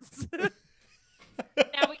 once.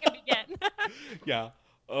 Now we can begin. Yeah.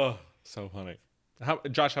 Oh, so funny.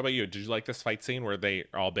 Josh, how about you? Did you like this fight scene where they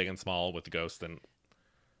are all big and small with the Ghost? And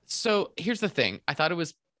So here's the thing. I thought it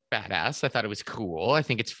was badass. I thought it was cool. I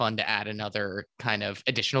think it's fun to add another kind of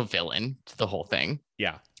additional villain to the whole thing.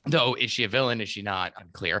 yeah. Though, is she a villain? Is she not?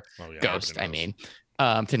 Unclear. Oh, yeah, Ghost, I nobody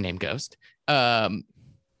mean, to name Ghost. Here's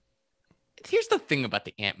the thing about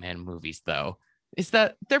the Ant-Man movies, though, is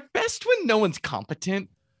that they're best when no one's competent.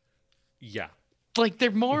 Yeah. Like, they're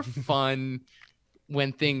more fun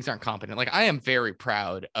when things aren't competent. Like, I am very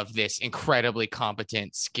proud of this incredibly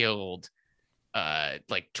competent, skilled,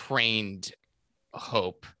 like trained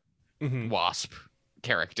Hope Mhm. Wasp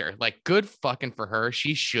character. Like, good fucking for her.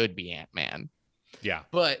 She should be Ant-Man. Yeah.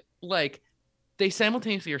 But like, they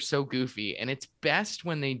simultaneously are so goofy, and it's best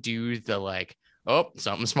when they do the like, oh,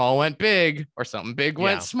 something small went big, or something big Yeah.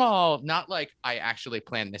 went small. Not like I actually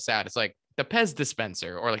planned this out. It's like the Pez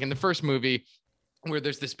dispenser, or like in the first movie where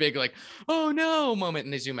there's this big like, oh no moment,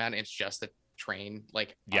 and they zoom out and it's just a train,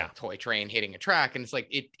 like Yeah. a toy train hitting a track, and it's like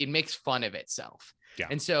it makes fun of itself. Yeah.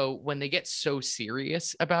 And so when they get so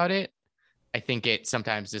serious about it, I think it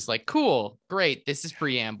sometimes is like, cool, great, this is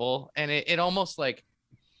preamble. And it almost like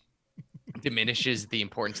diminishes the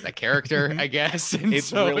importance of that character, I guess. And It's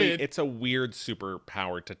so really it's a weird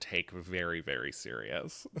superpower to take very, very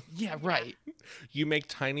serious. yeah, right. You make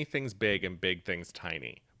tiny things big and big things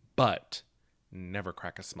tiny, but never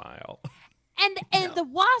crack a smile. And the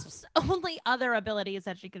wasp's only other ability is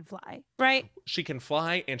that she can fly, right? She can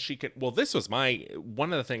fly and she can. Well, this was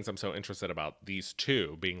one of the things I'm so interested about these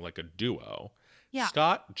two being like a duo. Yeah.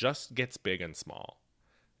 Scott just gets big and small.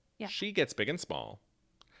 Yeah. She gets big and small.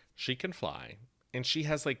 She can fly, and she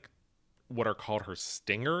has like what are called her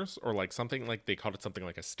stingers, or like something like they called it something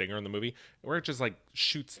like a stinger in the movie, where it just like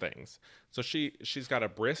shoots things. So she's got a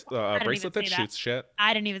bracelet that shoots shit.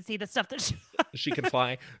 I didn't even see the stuff that She can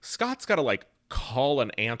fly. Scott's got to like call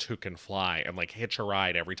an ant who can fly and like hitch a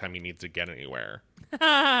ride every time he needs to get anywhere.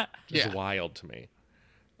 It's Yeah. wild to me.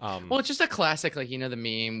 Well, it's just a classic, like, you know, the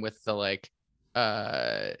meme with the like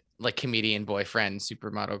comedian boyfriend,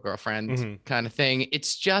 supermodel girlfriend Mhm. kind of thing.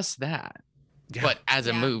 It's just that, Yeah. but as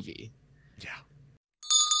a Yeah. movie. Yeah.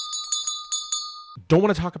 Don't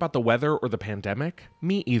want to talk about the weather or the pandemic?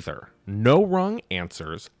 Me either. No Wrong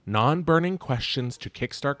Answers, Non-Burning Questions to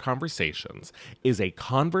Kickstart Conversations is a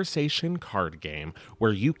conversation card game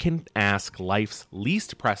where you can ask life's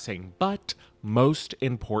least pressing but most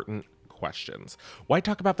important questions. Why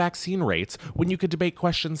talk about vaccine rates when you could debate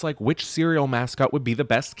questions like which cereal mascot would be the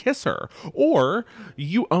best kisser? Or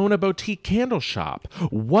you own a boutique candle shop.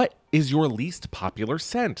 What is your least popular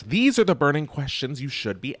scent? These are the burning questions you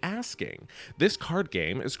should be asking. This card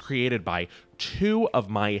game is created by two of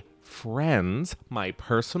my friends, my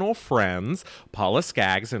personal friends, Paula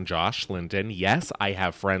Skaggs and Josh Linden. Yes, I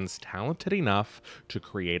have friends talented enough to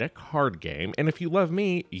create a card game, and if you love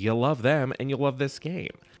me, you love them, and you'll love this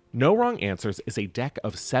game. No Wrong Answers is a deck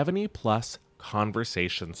of 70 plus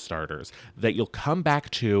conversation starters that you'll come back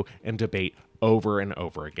to and debate over and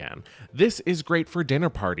over again. This is great for dinner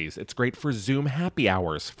parties. It's great for Zoom happy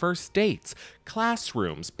hours, first dates,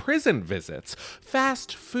 classrooms, prison visits,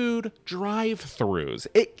 fast food drive-thrus.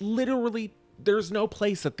 It literally, there's no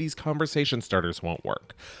place that these conversation starters won't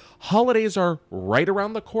work. Holidays are right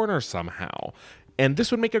around the corner somehow. And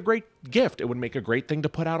this would make a great gift. It would make a great thing to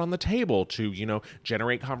put out on the table to,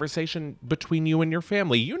 generate conversation between you and your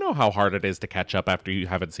family. You know how hard it is to catch up after you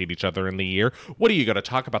haven't seen each other in the year. What are you going to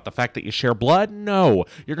talk about, the fact that you share blood? No.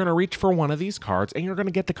 You're going to reach for one of these cards and you're going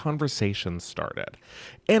to get the conversation started.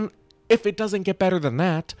 And if it doesn't get better than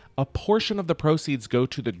that, a portion of the proceeds go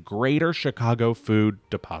to the Greater Chicago Food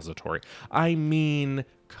Depository. I mean,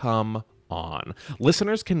 come on.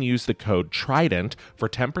 Listeners can use the code TRIDENT for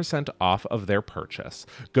 10% off of their purchase.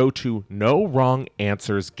 Go to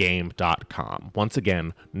NoWrongAnswersGame.com. Once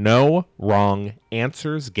again,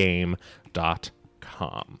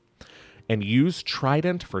 NoWrongAnswersGame.com. And use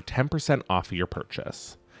Trident for 10% off of your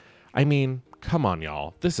purchase. I mean, come on,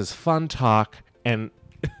 y'all. This is fun talk and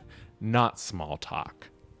not small talk.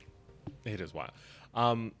 It is wild.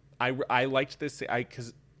 I liked this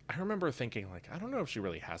because I remember thinking, like, I don't know if she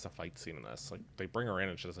really has a fight scene in this. Like, they bring her in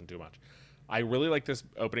and she doesn't do much. I really like this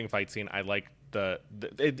opening fight scene. I like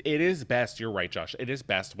it is best. You're right, Josh. It is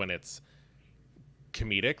best when it's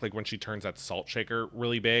comedic. Like when she turns that salt shaker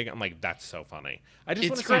really big. I'm like, that's so funny. I just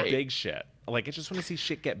want to see big shit. Like, I just want to see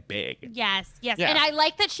shit get big. Yes. Yeah. And I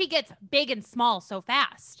like that she gets big and small so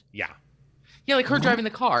fast. Yeah. Yeah, like her driving the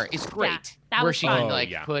car is great. Yeah, that where was she fun.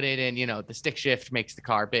 can put it in, the stick shift makes the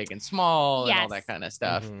car big and small and all that kind of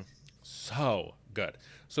stuff. Mhm. So good.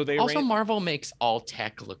 So they Also, Marvel makes all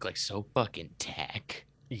tech look like so fucking tech.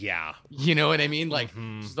 Yeah. You know what I mean? Like,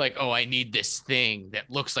 Mhm. it's like, oh, I need this thing that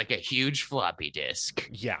looks like a huge floppy disk,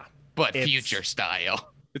 Yeah. but It's- future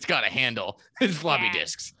style. It's got a handle. It's floppy Yeah.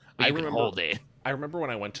 disks. I You can remember- hold it. I remember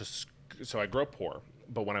when I went to so I grew up poor,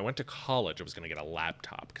 but when I went to college, I was going to get a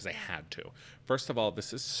laptop because I had to. First of all,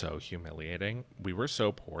 this is so humiliating. We were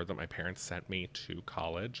so poor that my parents sent me to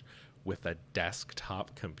college with a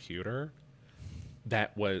desktop computer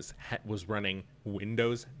that was running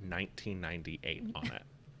Windows 1998 on it.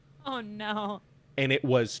 Oh no. And it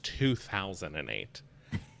was 2008.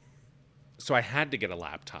 So I had to get a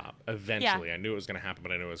laptop eventually. Yeah. I knew it was going to happen,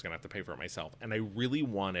 but I knew I was going to have to pay for it myself. And I really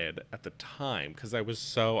wanted, at the time, because I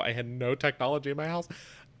had no technology in my house,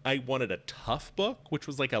 I wanted a Tough Book, which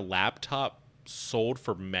was like a laptop sold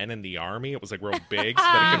for men in the army. It was like real big so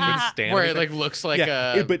that it could withstand Where it everything. looks like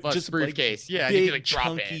Yeah, a but bus just briefcase. Like, Yeah, big, you can like drop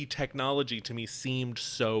chunky it. technology to me seemed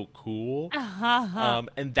so cool. Uh-huh.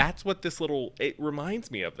 And that's what it reminds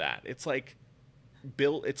me of that. It's like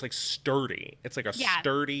it's like sturdy. It's like a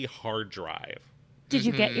sturdy hard drive. Did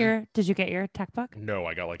you get your tech book? No,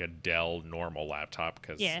 I got like a Dell normal laptop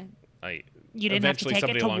because Yeah. I You didn't have to eventually take it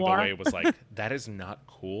somebody to along war. the way was like, that is not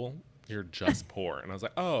cool. You're just poor. And I was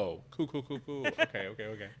like, oh, cool.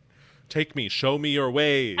 Okay. Take me, show me your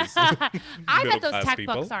ways. I bet those Middle-class textbooks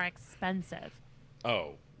people. are expensive,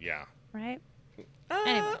 Oh, yeah. right?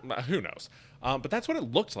 Anyway. Who knows? But that's what it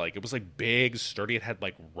looked like. It was like big, sturdy. It had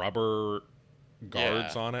like rubber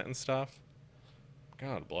guards on it and stuff.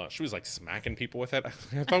 God bless. She was like smacking people with it.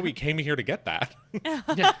 I thought we came here to get that.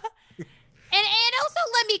 Yeah. And also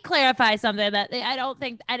let me clarify something that I don't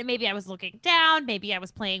think, maybe I was looking down, maybe I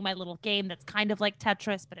was playing my little game that's kind of like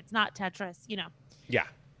Tetris, but it's not Tetris, you know. Yeah.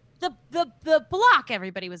 The block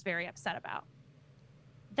everybody was very upset about.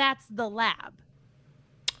 That's the lab.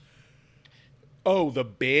 Oh, the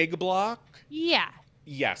big block? Yeah.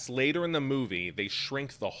 Yes. Later in the movie, they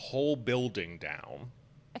shrink the whole building down.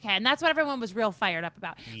 Okay, and that's what everyone was real fired up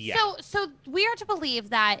about. Yeah. So we are to believe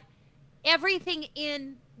that everything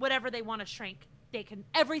in whatever they want to shrink,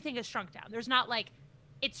 everything is shrunk down. There's not like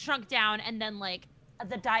it's shrunk down and then like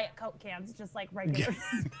the Diet Coke cans just like regular.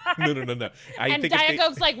 No. And Diet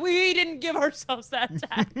Coke's like, we didn't give ourselves that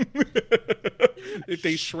time. If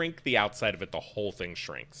they shrink the outside of it, the whole thing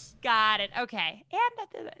shrinks. Got it. Okay.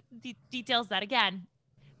 And the details that again,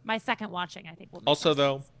 my second watching, I think will make Also, more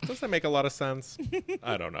though, sense. does that make a lot of sense?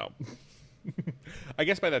 I don't know. I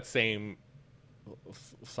guess by that same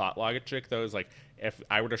thought logic, though, is like if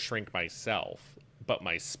I were to shrink myself, but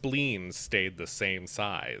my spleen stayed the same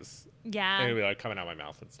size, Yeah. it would be like coming out my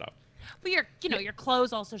mouth and stuff. But your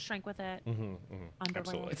clothes also shrink with it. Underwear.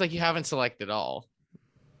 Underwear. It's like you haven't selected all.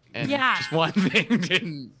 And Yeah. just one thing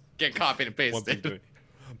didn't get copied and One thing pasted.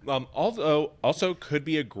 to- also could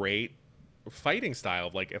be a great fighting style.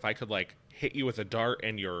 Like if I could like hit you with a dart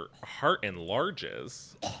and your heart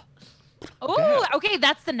enlarges. Oh, okay.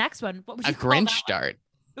 That's the next one. What would A you call Grinch that dart.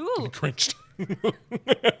 one? Ooh. Cringed.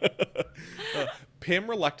 Pym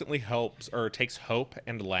reluctantly helps or takes Hope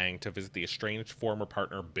and Lang to visit the estranged former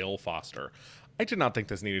partner Bill Foster. I did not think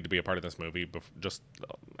this needed to be a part of this movie, just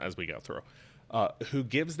as we go through. Who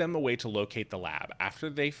gives them a way to locate the lab. After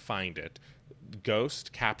they find it,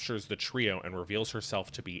 Ghost captures the trio and reveals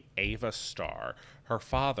herself to be Ava Starr. Her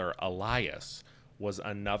father, Elias, was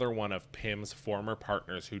another one of Pym's former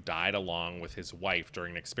partners who died along with his wife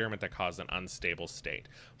during an experiment that caused an unstable state.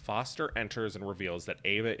 Foster enters and reveals that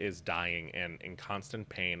Ava is dying and in constant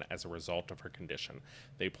pain as a result of her condition.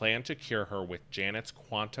 They plan to cure her with Janet's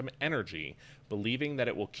quantum energy, believing that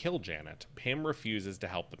it will kill Janet. Pym refuses to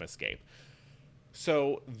help them escape.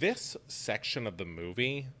 So this section of the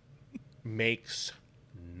movie makes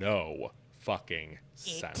no fucking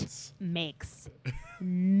sense. Makes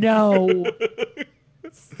no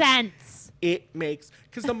sense. It makes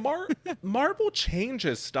because the Marvel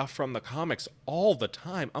changes stuff from the comics all the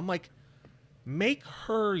time. I'm like, make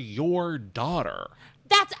her your daughter.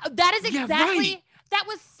 That is Yeah, exactly right. that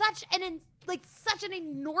was such an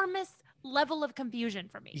enormous level of confusion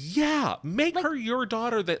for me. Yeah, make Like- her your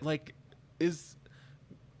daughter that like is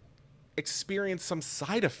experience some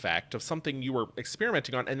side effect of something you were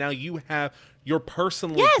experimenting on, and now you're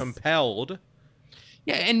personally Yes. compelled.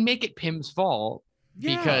 Yeah, and make it Pym's fault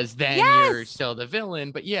Yeah. because then Yes. you're still the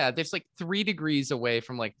villain. But yeah, there's like 3 degrees away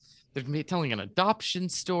from like they're telling an adoption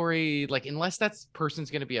story. Like unless that person's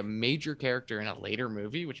going to be a major character in a later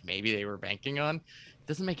movie, which maybe they were banking on, it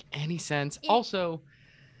doesn't make any sense. Also,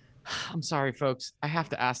 I'm sorry, folks, I have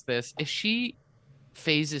to ask this: if she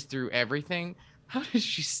phases through everything, how does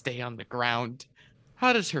she stay on the ground?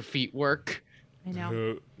 How does her feet work? I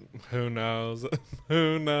know. Who knows?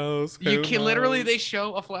 Who knows? You Who can literally, knows? they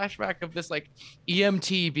show a flashback of this like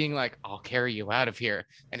EMT being like, I'll carry you out of here.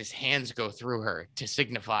 And his hands go through her to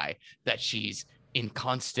signify that she's in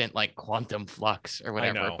constant like quantum flux or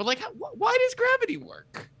whatever. know. But like, why does gravity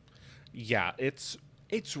work? Yeah, it's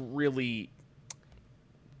really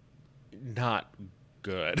not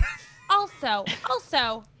good. Also,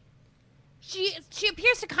 she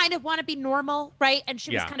appears to kind of want to be normal, right? And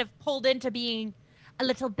she was Yeah. kind of pulled into being a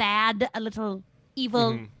little bad, a little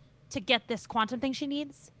evil Mhm. to get this quantum thing she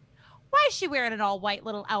needs. Why is she wearing an all white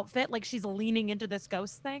little outfit like she's leaning into this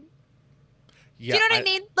ghost thing? Yeah, Do you know what I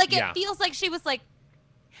mean? Like yeah. it feels like she was like,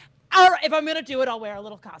 all right, if I'm gonna do it, I'll wear a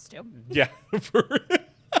little costume. Yeah.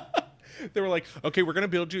 They were like, okay, we're gonna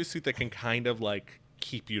build you a suit that can kind of like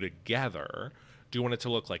keep you together. Do you want it to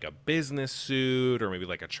look like a business suit or maybe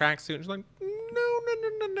like a tracksuit? And she's like,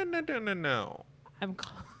 no. I'm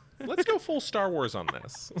Let's go full Star Wars on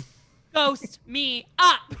this. ghost me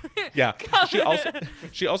up. Yeah.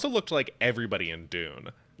 She also looked like everybody in Dune.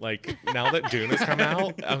 Like now that Dune has come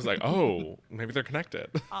out, I was like, oh, maybe they're connected.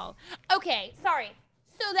 Oh, okay. Sorry.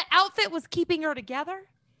 So the outfit was keeping her together.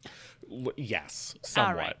 Yes,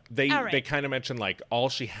 somewhat. right. They All right. they kind of mentioned like all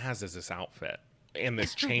she has is this outfit. and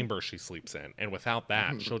this chamber she sleeps in, and without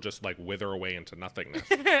that she'll just like wither away into nothingness.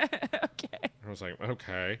 Okay. I was like,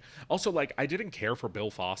 okay. Also, like, I didn't care for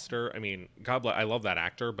Bill Foster. I mean, God bless, I love that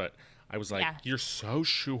actor, but I was like, Yeah. you're so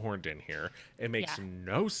shoehorned in here. It makes Yeah.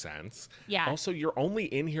 no sense. Yeah. Also, you're only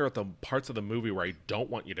in here at the parts of the movie where I don't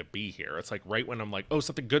want you to be here. It's like right when I'm like, oh,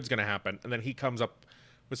 something good's gonna happen, and then he comes up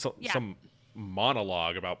with some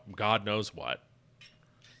monologue about God knows what.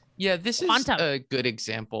 Yeah, this is Quantum. a good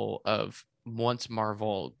example of once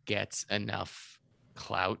Marvel gets enough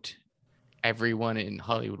clout, everyone in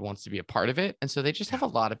Hollywood wants to be a part of it. And so they just have a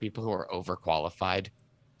lot of people who are overqualified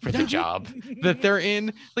for the job that they're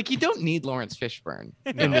in. Like, you don't need Lawrence Fishburne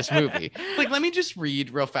in this movie. Like, let me just read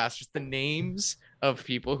real fast just the names of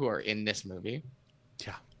people who are in this movie.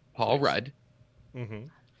 Yeah. Paul Please. Rudd, Mm-hmm.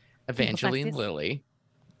 Evangeline Alexis. Lilly,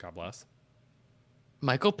 God bless.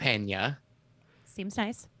 Michael Pena, Seems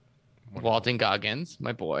nice. Walton Goggins,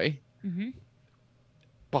 my boy, Mm-hmm.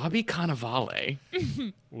 Bobby Cannavale,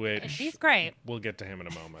 Which He's great. we'll get to him in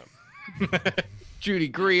a moment. Judy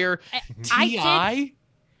Greer, I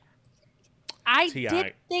T.I.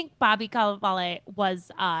 did think Bobby Cannavale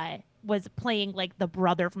was playing like the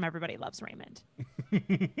brother from Everybody Loves Raymond.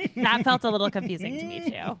 That felt a little confusing to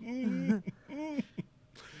me too.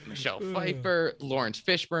 Michelle Pfeiffer, Lawrence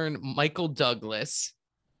Fishburne, Michael Douglas.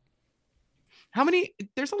 How many?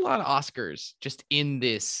 There's a lot of Oscars just in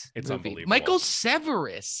this It's movie. unbelievable. Michael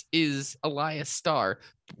Severus is Elias Starr.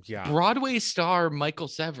 Yeah. Broadway star Michael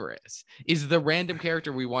Severus is the random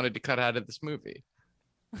character we wanted to cut out of this movie.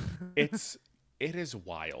 It is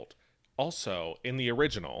wild. Also, in the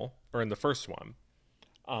original or in the first one,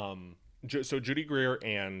 so Judy Greer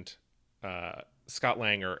and Scott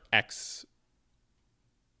Lang are ex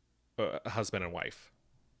husband and wife.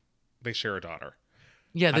 They share a daughter.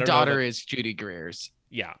 Yeah, I the don't know daughter that- is Judy Greer's.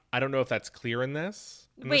 Yeah, I don't know if that's clear in this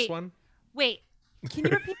Wait. one. Wait, can you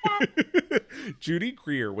repeat that? Judy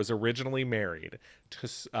Greer was originally married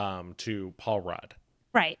to Paul Rudd.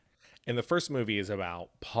 Right. And the first movie is about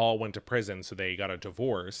Paul went to prison, so they got a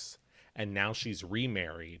divorce, and now she's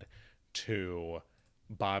remarried to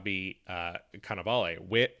Bobby Cannavale,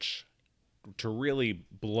 which, to really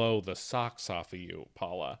blow the socks off of you,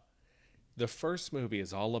 Paula, the first movie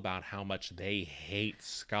is all about how much they hate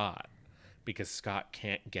Scott because Scott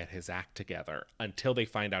can't get his act together until they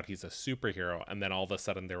find out he's a superhero, and then all of a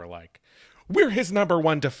sudden they were like, we're his number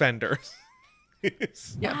one defenders.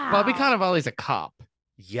 Yeah, Bobby Wow. Cannavale's a cop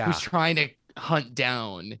Yeah. who's trying to hunt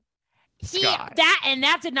down Scott.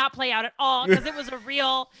 That did not play out at all because it was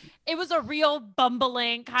a real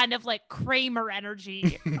bumbling kind of like Kramer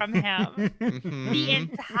energy from him Mhm. the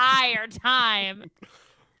entire time.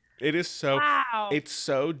 It is so Wow. it's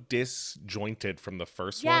so disjointed from the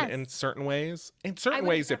first one in Yes. certain ways. In certain would've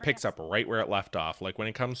ways it never picks guessed. up right where it left off. Like when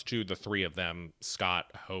it comes to the three of them,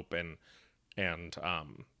 Scott, Hope, and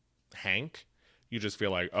Hank, you just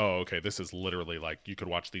feel like, oh, okay, this is literally like you could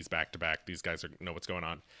watch these back to back. These guys know what's going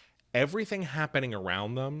on. Everything happening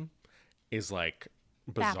around them is like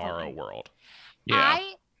bizarro Baffling. world. Yeah.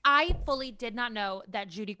 I fully did not know that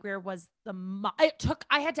Judy Greer was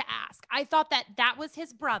I had to ask. I thought that was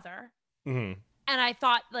his brother. Hmm. And I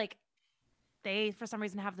thought like they for some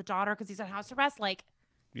reason have the daughter because he's on house arrest. Like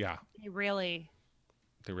Yeah, they really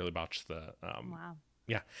they really botched the wow.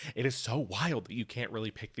 Yeah, it is so wild that you can't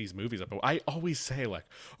really pick these movies up. But I always say like,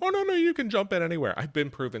 oh no, you can jump in anywhere. I've been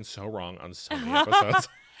proven so wrong on so many episodes.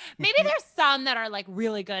 Maybe there's some that are like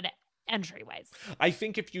really good entryways. I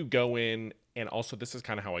think if you go in, and also this is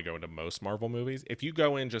kind of how I go into most Marvel movies. If you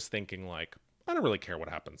go in just thinking like, I don't really care what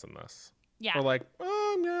happens in this, Yeah. or like,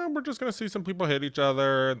 oh yeah, we're just gonna see some people hit each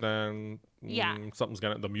other, then Yeah.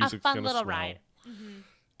 the A music's fun gonna little swell. ride.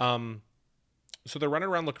 Mhm. So they're running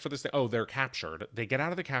around looking for this thing. Oh, they're captured. They get out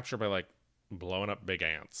of the capture by like blowing up big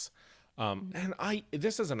ants. And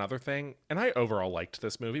this is another thing, and I overall liked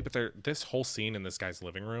this movie, but this whole scene in this guy's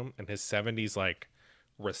living room in his 70s like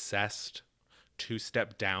recessed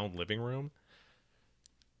 2-step down living room.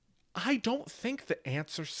 I don't think the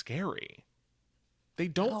ants are scary. They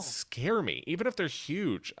don't No. scare me, even if they're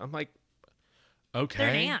huge. I'm like, They're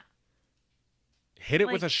okay, an ant. hit it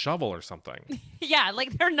with Like- a shovel or something. Yeah,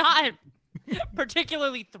 like they're not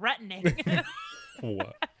particularly threatening.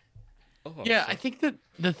 What? Oh, Yeah, so- I think that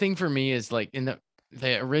the thing for me is like in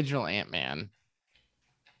the original Ant-Man,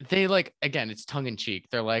 they like, again, it's tongue in cheek.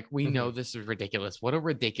 They're like, we know this is ridiculous. What a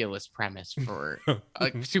ridiculous premise for a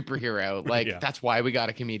superhero. Like, Yeah. that's why we got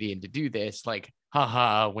a comedian to do this. Like,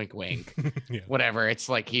 haha, wink, wink, Yeah. whatever. It's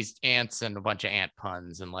like he's ants and a bunch of ant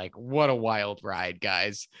puns and like, what a wild ride,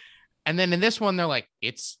 guys. And then in this one, they're like,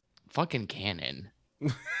 it's fucking canon.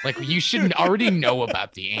 Like, you should already know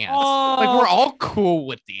about the ants. Oh. Like, we're all cool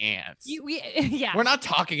with the ants. Yeah. We're not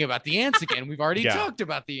talking about the ants again. We've already Yeah. talked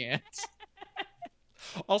about the ants.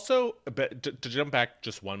 Also, but to jump back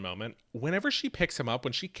just one moment, whenever she picks him up,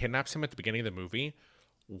 when she kidnaps him at the beginning of the movie,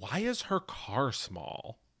 why is her car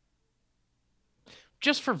small?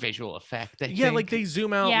 Just for visual effect. I Yeah, think. like they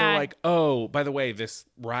zoom out and Yeah. they're like, oh, by the way, this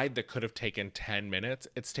ride that could have taken 10 minutes,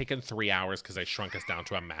 it's taken 3 hours because they shrunk us down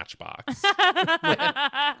to a matchbox.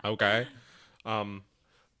 Okay.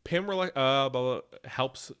 Pym blah, blah,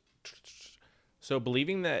 helps. So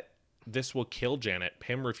believing that this will kill Janet,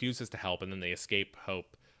 Pym refuses to help, and then they escape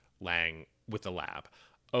Hope Lang with the lab.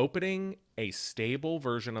 Opening a stable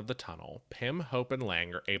version of the tunnel, Pym, Hope, and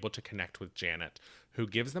Lang are able to connect with Janet, who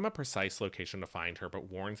gives them a precise location to find her, but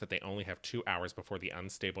warns that they only have 2 hours before the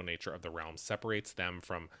unstable nature of the realm separates them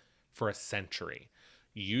for a century.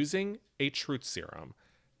 Using a truth serum,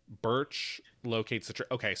 Birch locates the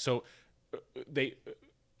okay, so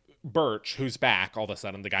Birch, who's back all of a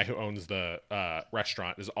sudden, the guy who owns the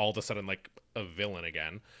restaurant, is all of a sudden like a villain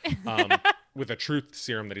again, with a truth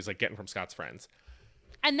serum that he's like getting from Scott's friends.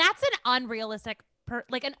 And that's an unrealistic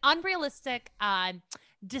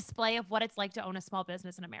display of what it's like to own a small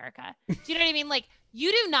business in America. Do you know what I mean? Like,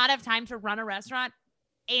 you do not have time to run a restaurant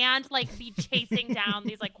and like be chasing down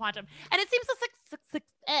these like quantum. And it seems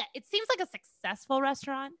like a successful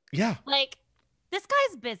restaurant. Yeah. Like, this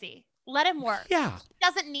guy's busy. Let him work. Yeah. He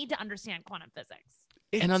doesn't need to understand quantum physics.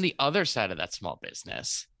 And on the other side of that small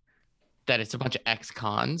business, that it's a bunch of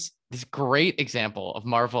ex-cons, this great example of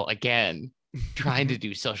Marvel, again, trying to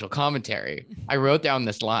do social commentary. I wrote down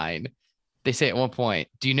this line. They say at one point,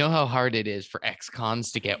 do you know how hard it is for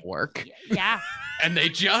ex-cons to get work? Yeah. And they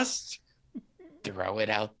just throw it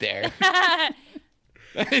out there.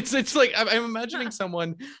 It's like, I'm imagining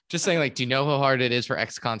someone just saying, like, do you know how hard it is for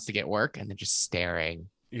ex-cons to get work? And they're just staring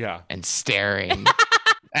Yeah. and staring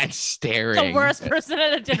and staring. The worst person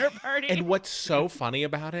at a dinner party. And what's so funny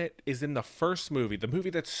about it is in the first movie, the movie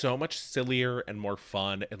that's so much sillier and more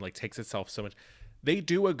fun and like takes itself so much, they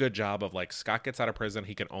do a good job of like, Scott gets out of prison,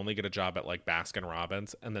 he can only get a job at like Baskin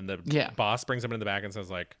Robbins, and then the boss brings him in the back and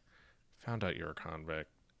says like, found out you're a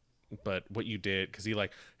convict, but what you did, because he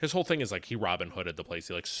like, his whole thing is like he Robin Hooded the place,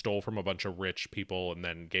 he like stole from a bunch of rich people and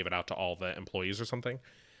then gave it out to all the employees or something.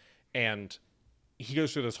 And he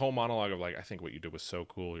goes through this whole monologue of like, I think what you did was so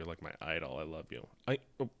cool, you're like my idol, I love you,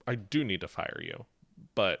 I do need to fire you,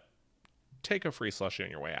 but take a free slushie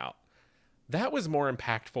on your way out. That was more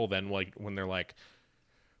impactful than like when they're like,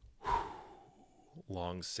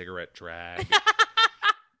 long cigarette drag.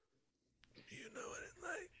 You know what it's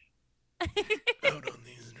like out on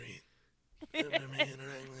these streets.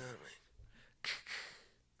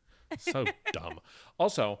 So dumb.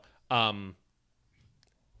 Also, I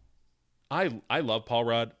love Paul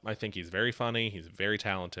Rudd. I think he's very funny. He's very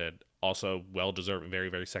talented. Also, well-deserved, very,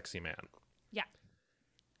 very sexy man. Yeah.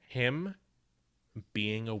 Him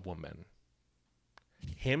being a woman,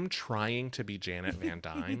 him trying to be Janet Van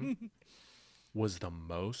Dyne was the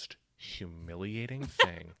most humiliating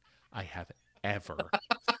thing I have ever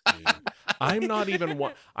seen. I'm not even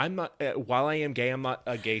one. I'm not. While I am gay, I'm not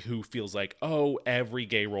a gay who feels like, oh, every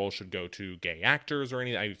gay role should go to gay actors or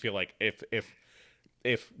anything. I feel like if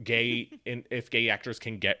gay actors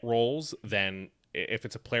can get roles, then if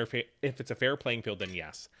it's a fair playing field, then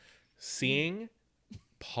yes. Seeing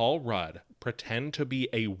Paul Rudd pretend to be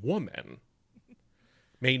a woman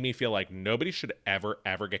made me feel like nobody should ever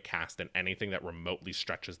get cast in anything that remotely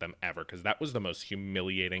stretches them ever, because that was the most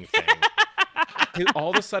humiliating thing.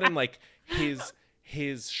 All of a sudden, like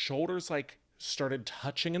his shoulders like started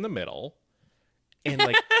touching in the middle, and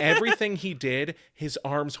like everything he did, his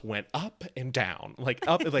arms went up and down, like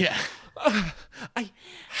up, like I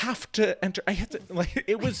have to enter. I have to, like,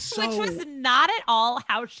 it was so. Which was not at all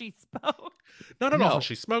how she spoke. Not at all how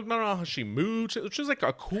she smoked, not at all how she moved. She was like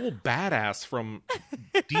a cool badass from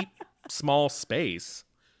deep, small space.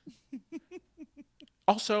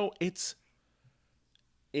 Also, it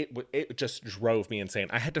just drove me insane.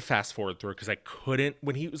 I had to fast forward through because I couldn't,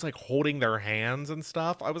 when he was like holding their hands and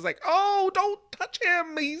stuff, I was like, oh, don't touch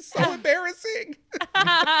him. He's so embarrassing.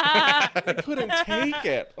 I couldn't take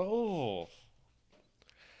it. Oh.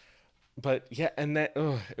 But yeah, and that,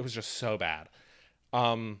 it was just so bad.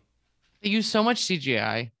 They use so much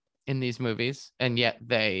CGI in these movies, and yet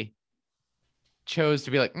they chose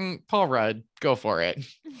to be like, Paul Rudd, go for it.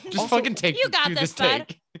 Just Also, fucking take You got do this, take.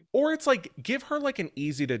 bud. Or it's like, give her like an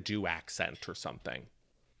easy to do accent or something.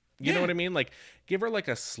 You know what I mean? Like, give her like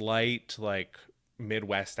a slight like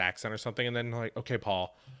Midwest accent or something, and then like, okay,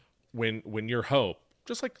 Paul, when you're Hope,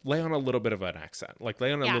 just like lay on a little bit of an accent, like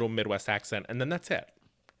lay on a Yeah. little Midwest accent, and then that's it.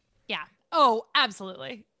 Yeah. Oh,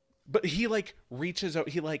 absolutely. But he like reaches out,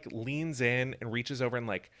 he like leans in and reaches over and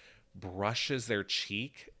like brushes their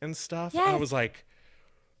cheek and stuff. And I was Yes. like,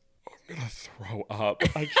 I'm gonna throw up.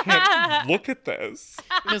 I can't look at this.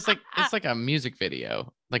 It's like a music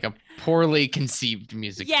video, like a poorly conceived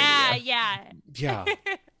music Yeah, video. yeah. Yeah.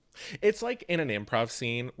 It's like in an improv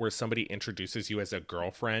scene where somebody introduces you as a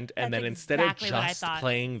girlfriend, and That's then instead exactly of what I just thought.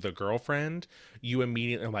 playing the girlfriend, you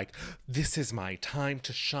immediately are like, this is my time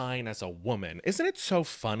to shine as a woman. Isn't it so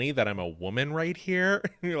funny that I'm a woman right here?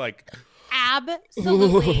 And you're like,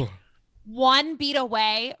 Absolutely. One beat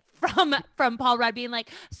away from Paul Rudd being like,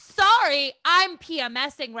 sorry, I'm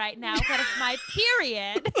PMSing right now because of my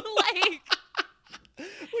period. Like,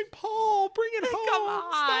 like, Paul, bring it home.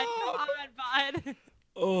 come Stop." on, bud.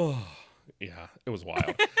 Oh, yeah, it was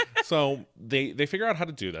wild. So they figure out how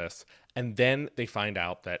to do this, and then they find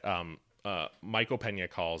out that Michael Pena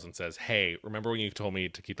calls and says, "Hey, remember when you told me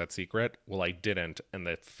to keep that secret? Well, I didn't, and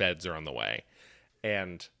the feds are on the way."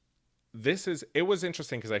 And it was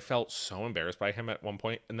interesting because I felt so embarrassed by him at one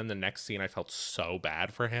point, and then the next scene I felt so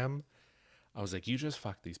bad for him. I was like, "You just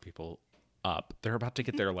fucked these people up. They're about to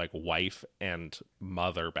get their like wife and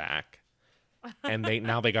mother back." And they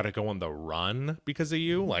got to go on the run because of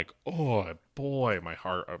you. Like, oh boy, my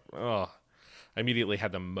heart. I immediately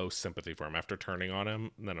had the most sympathy for him after turning on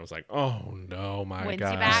him. And then I was like, oh no, my Wins you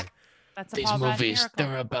God. back. That's a These Paul Rudd movies,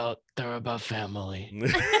 miracle. they're about family.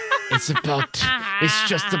 It's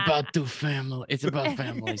just about two family. It's about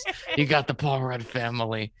families. You got the Paul Rudd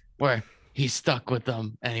family where he's stuck with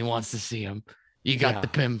them and he wants to see them. You got Yeah. the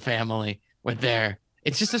Pym family where they're.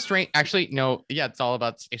 It's just a strange. Actually, no. Yeah, it's all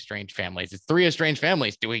about estranged families. It's 3 estranged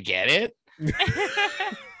families. Do we get it?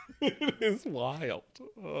 It is wild.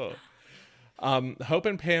 Ugh. Hope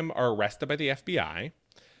and Pym are arrested by the FBI,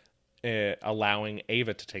 allowing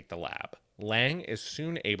Ava to take the lab. Lang is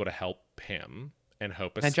soon able to help Pym and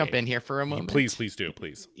Hope Can I escape. jump in here for a moment? Please do,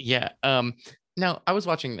 please. Yeah. Now I was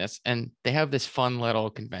watching this and they have this fun little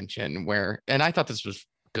convention where, and I thought this was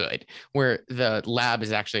good, where the lab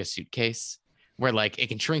is actually a suitcase where like it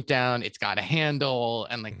can shrink down, it's got a handle,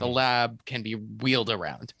 and like the Mhm. lab can be wheeled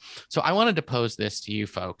around. So I wanted to pose this to you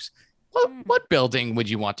folks. Hmm. What building would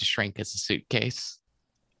you want to shrink as a suitcase?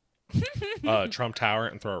 Trump Tower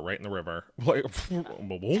and throw it right in the river. Like,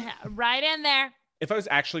 Right in there. if I was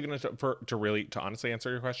actually going to honestly answer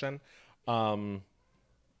your question,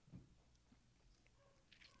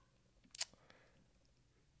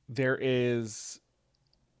 there is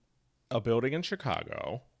a building in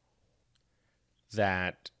Chicago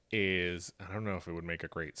that is, I don't know if it would make a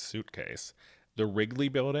great suitcase. The Wrigley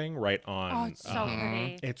Building, right on. Oh, it's so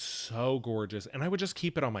pretty. It's so gorgeous, and I would just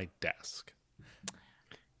keep it on my desk.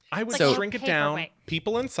 I would like a little shrink it down, paperweight.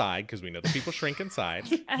 people inside, because we know the people shrink inside,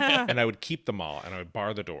 and I would keep them all, and I would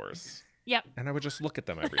bar the doors, Yep. and I would just look at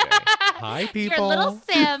them every day. Hi, people. Your little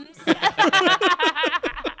Sims.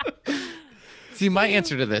 See, my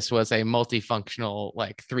answer to this was a multifunctional,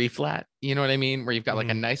 like 3 flat. You know what I mean? Where you've got like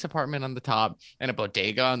a nice apartment on the top and a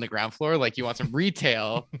bodega on the ground floor. Like you want some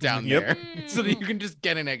retail down Yep. there so that you can just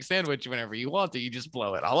get an egg sandwich whenever you want to. You just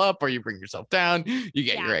blow it all up or you bring yourself down. You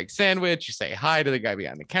get your Yeah. egg sandwich. You say hi to the guy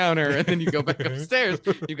behind the counter and then you go back upstairs.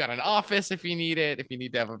 You've got an office if you need it. If you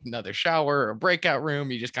need to have another shower or a breakout room,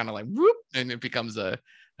 you just kind of like whoop and it becomes a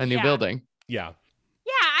new Yeah. building. Yeah.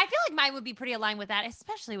 Yeah, I feel like mine would be pretty aligned with that,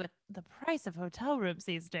 especially with the price of hotel rooms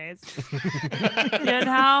these days. You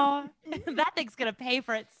know, that thing's gonna pay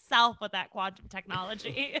for itself with that quantum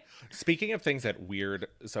technology. Speaking of things that weird,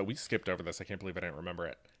 so we skipped over this. I can't believe I didn't remember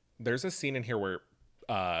it. There's a scene in here where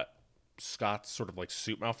Scott's sort of like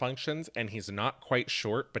suit malfunctions, and he's not quite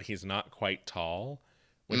short, but he's not quite tall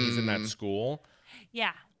when he's in that school.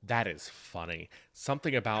 Yeah. That is funny.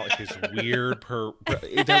 Something about his weird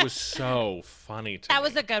that was so funny to That me.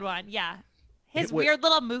 was a good one. Yeah. His It was- weird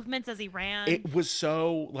little movements as he ran. It was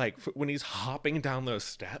so like when he's hopping down those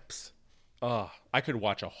steps. Oh, I could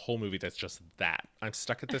watch a whole movie that's just that. I'm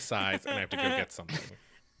stuck at this size and I have to go get something.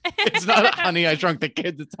 It's not Honey, I Shrunk the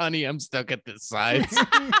Kids. It's Honey, I'm stuck at this size.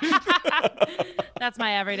 That's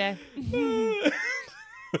my everyday.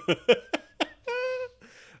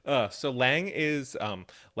 So Lang is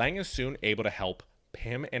soon able to help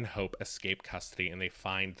Pym and Hope escape custody, and they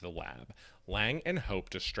find the lab. Lang and Hope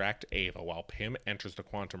distract Ava while Pym enters the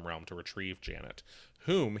quantum realm to retrieve Janet,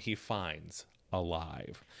 whom he finds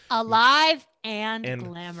alive Alive and and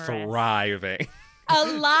glamorous. thriving.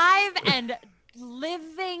 Alive and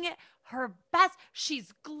living her best.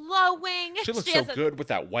 She's glowing. She looks has so a- good with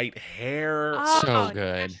that white hair. Oh, So yeah,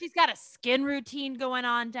 good. she's got a skin routine going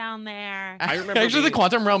on down there. I remember Actually, the being-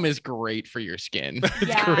 quantum realm is great for your skin. It's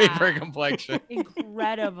Yeah. great for complexion.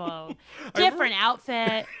 Incredible. I Different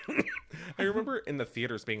outfit. I remember in the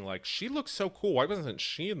theaters being like, she looks so cool. Why wasn't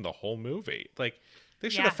she in the whole movie? Like, they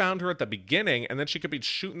should have Yeah. found her at the beginning, and then she could be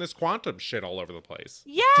shooting this quantum shit all over the place.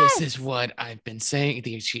 Yes. This is what I've been saying.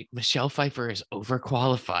 Michelle Pfeiffer is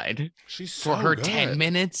overqualified She's for so her good. 10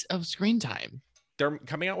 minutes of screen time. They're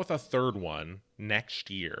coming out with a third one next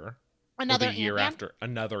year. Another or the year Ant-Man? after.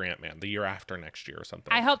 Another Ant-Man. The year after next year or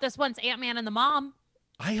something. I hope this one's Ant-Man and the mom.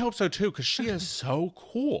 I hope so too, because she is so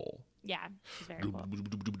cool. Yeah, she's very cool.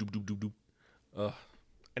 Ugh.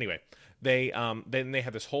 Anyway, they then they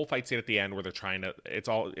have this whole fight scene at the end where they're trying to.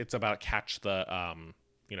 It's about catch the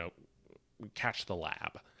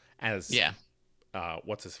lab as Yeah.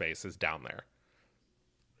 what's his face is down there.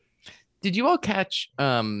 Did you all catch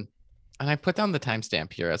and I put down the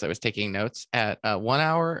timestamp here as I was taking notes at 1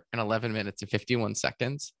 hour and 11 minutes and 51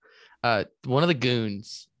 seconds. One of the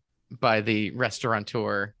goons by the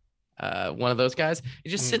restaurateur, one of those guys,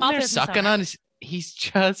 is just sitting Small there business sucking owner. on his. He's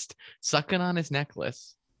just sucking on his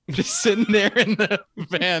necklace, just sitting there in the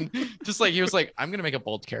van, just like he was like, "I'm gonna make a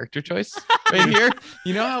bold character choice right here."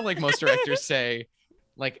 You know how like most directors say,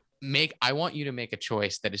 like, I want you to make a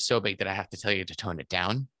choice that is so big that I have to tell you to tone it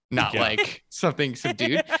down. Not Yeah. like something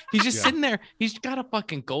subdued. He's just Yeah. sitting there. He's got a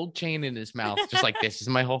fucking gold chain in his mouth, just like this is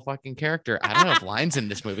my whole fucking character. I don't have lines in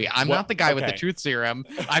this movie. I'm What- not the guy with the okay. truth serum.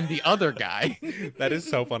 I'm the other guy. That is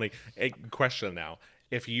so funny. A question now.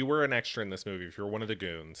 If you were an extra in this movie, if you're one of the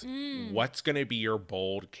goons, Mm. what's going to be your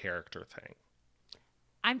bold character thing?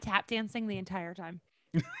 I'm tap dancing the entire time.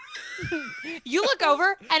 You look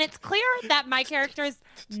over and it's clear that my character is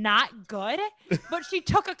not good, but she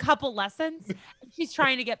took a couple lessons and she's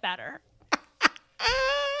trying to get better.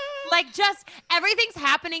 Like just everything's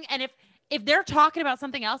happening, and if they're talking about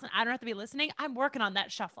something else and I don't have to be listening, I'm working on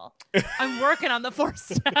that shuffle. I'm working on the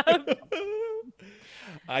 4-step.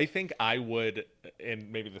 I think I would,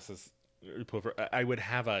 and maybe this is, I would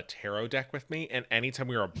have a tarot deck with me, and anytime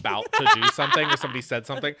we were about to do something or somebody said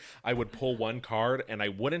something, I would pull one card and I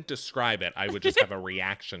wouldn't describe it. I would just have a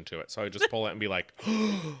reaction to it. So I would just pull it and be like,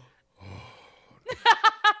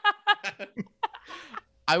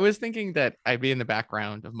 I was thinking that I'd be in the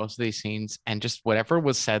background of most of these scenes, and just whatever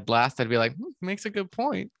was said last, I'd be like, makes a good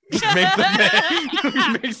point. Just make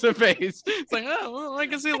the makes the face. It's like, oh, well, I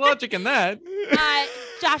can see logic in that.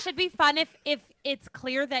 Josh, it'd be fun if it's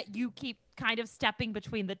clear that you keep kind of stepping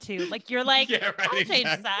between the two. Like you're like, Yeah, right, I'll change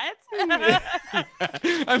exactly. sides.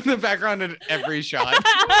 I'm in the background in every shot.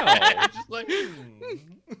 Oh. Just like,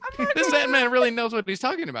 this Ant-Man really knows what he's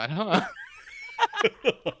talking about, huh?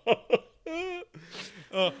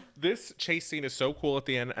 This chase scene is so cool at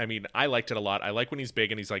the end. I mean, I liked it a lot. I like when he's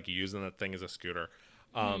big and he's like using that thing as a scooter.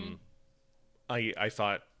 I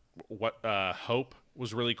thought what Hope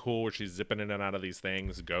was really cool, where she's zipping in and out of these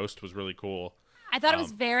things. Ghost was really cool. I thought it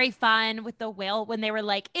was very fun with the whale when they were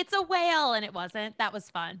like, it's a whale, and it wasn't. That was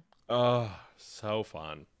fun. Oh, so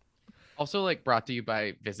fun. Also, like, brought to you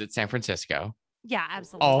by Visit San Francisco. Yeah,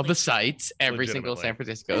 absolutely. All the sites, every single Legitimately. San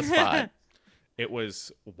Francisco spot. It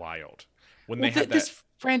was wild when Well, they had that. this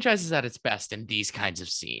franchise is at its best in these kinds of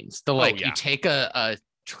scenes. The like, yeah. you take a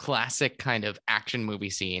classic kind of action movie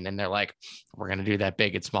scene, and they're like, "We're gonna do that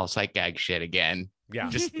big and small sight gag shit again." Yeah,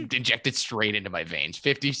 Just inject it straight into my veins.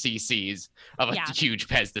 50 cc's of a Yeah. huge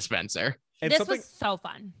Pez dispenser. and This something was so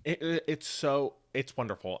fun. it's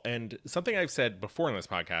wonderful, and something I've said before in this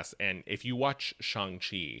podcast. And if you watch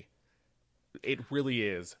Shang-Chi, it really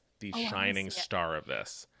is the Oh, I wanna shining see it. star of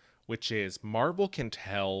this, which is Marvel can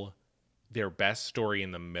tell their best story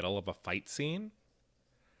in the middle of a fight scene.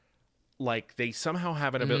 Like they somehow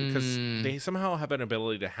have an ability, because they somehow have an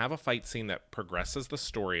ability to have a fight scene that progresses the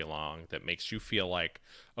story along, that makes you feel like,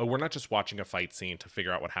 oh, we're not just watching a fight scene to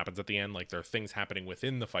figure out what happens at the end. Like there are things happening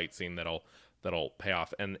within the fight scene that'll pay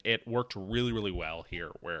off, and it worked really, really well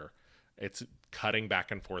here, where it's cutting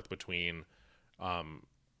back and forth between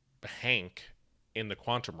Hank in the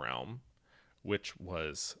quantum realm, which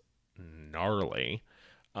was gnarly,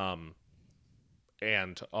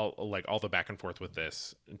 and all the back and forth with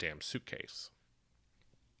this damn suitcase.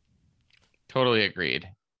 Totally agreed.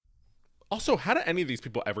 Also, how do any of these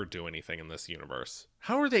people ever do anything in this universe?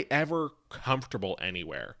 How are they ever comfortable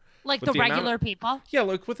anywhere? Like With the the amount regular of- people. Yeah,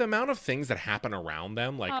 like with the amount of things that happen around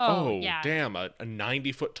them, like, Oh, oh, yeah. damn, a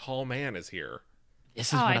 90-foot tall man is here. This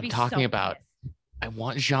is Oh, what I'd I'm be talking so about. pissed. I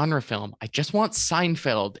want genre film. I just want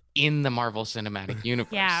Seinfeld in the Marvel Cinematic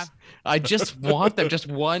Universe. Yeah. I just want them. Just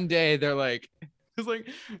one day, they're like, It's like,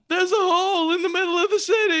 there's a hole in the middle of the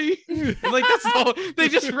city. And like that's all they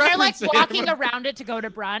just They're like reference it. walking around it to go to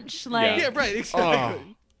brunch. Like, Yeah, right,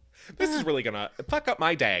 exactly. This is really gonna fuck up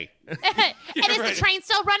my day. and is right. the train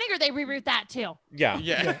still running, or they reroute that too? Yeah.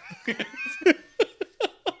 Yeah.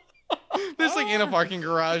 There's like in a parking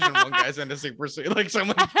garage and one guy's in a super suit, like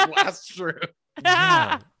someone blasts through.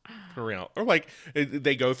 Yeah. For real. Or like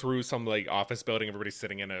they go through some like office building, everybody's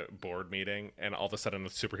sitting in a board meeting, and all of a sudden a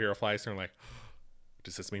superhero flies through and like,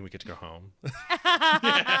 does this mean we get to go home?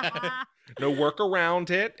 No work around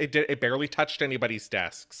it. It barely touched anybody's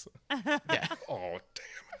desks. Yeah. Oh,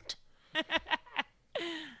 damn it.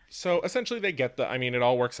 So essentially they get it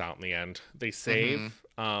all works out in the end. They save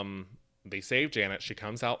Janet. She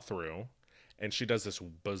comes out through and she does this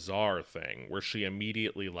bizarre thing where she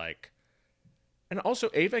immediately like, and also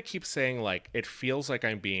Ava keeps saying like, it feels like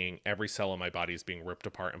every cell in my body is being ripped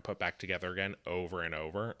apart and put back together again over and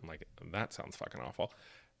over. I'm like, that sounds fucking awful.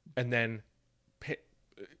 And then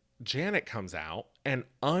Janet comes out and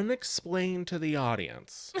unexplained to the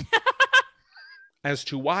audience as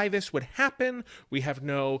to why this would happen. We have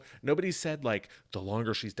nobody said like, the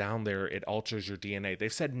longer she's down there, it alters your DNA.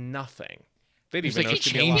 They've said nothing. They didn't even know it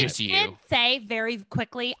she'd be alive. changes She you. did say very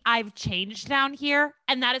quickly, "I've changed down here,"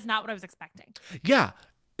 and that is not what I was expecting. Yeah.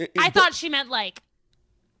 I thought she meant like,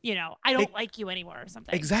 I don't like you anymore or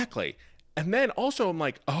something. Exactly. And then also I'm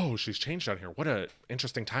like, oh, she's changed down here. What a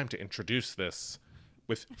interesting time to introduce this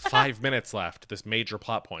with 5 minutes left, this major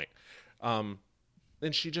plot point.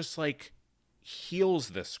 Then she just like heals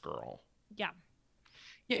this girl. Yeah.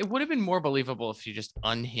 Yeah, it would have been more believable if she just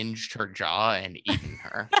unhinged her jaw and eaten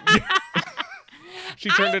her. She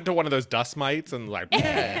turned into one of those dust mites and like,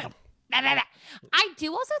 Yeah. I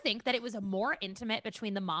do also think that it was more intimate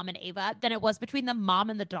between the mom and Ava than it was between the mom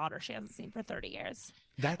and the daughter she hasn't seen for 30 years.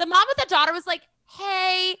 that, The mom with the daughter was like,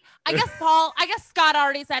 "Hey, I guess Scott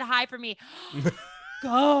already said hi for me."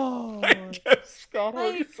 Go. Scott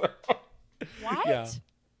already said. What? Yeah.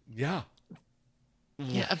 Yeah.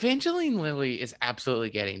 Yeah, Evangeline Lilly is absolutely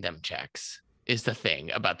getting them checks, is the thing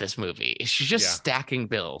about this movie. She's just Yeah. stacking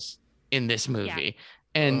bills in this movie.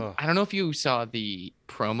 And Ugh. I don't know if you saw the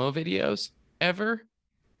promo videos ever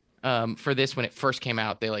for this when it first came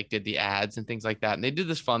out. They like did the ads and things like that. And they did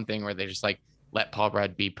this fun thing where they just like let Paul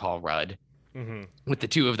Rudd be Paul Rudd Mm-hmm. with the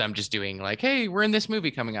two of them just doing like, hey, we're in this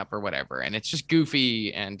movie coming up or whatever. And it's just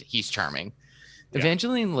goofy and he's charming. Yeah.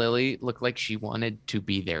 Evangeline Lilly looked like she wanted to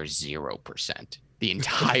be there 0% the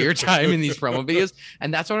entire time in these promo videos.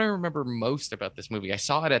 And that's what I remember most about this movie. I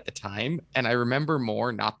saw it at the time and I remember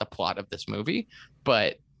more, not the plot of this movie,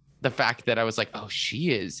 but the fact that I was like, oh,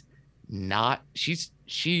 she is not, she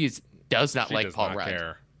does not She like does Paul not Rudd.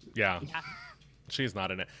 care. Yeah. Yeah. She's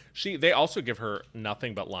not in it. They also give her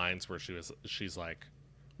nothing but lines where she's like,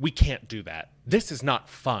 we can't do that. This is not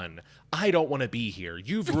fun. I don't want to be here.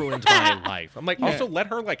 You've ruined my life. I'm like, also let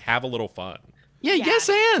her like have a little fun. Yeah, Yeah. yes,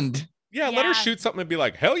 and Yeah, let her Yeah. shoot something and be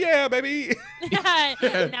like, hell yeah, baby. Now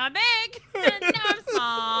I'm big. Now I'm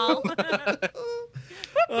small.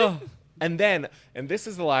 Ugh. And this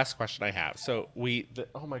is the last question I have. So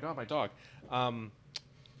oh my God, my dog.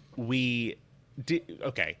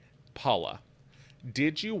 Okay, Paula,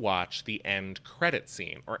 did you watch the end credit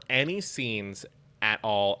scene or any scenes at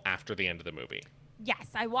all after the end of the movie? Yes,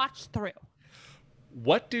 I watched through.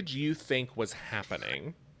 What did you think was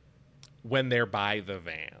happening when they're by the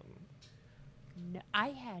van? No,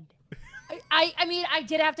 I mean, I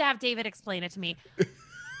did have to have David explain it to me.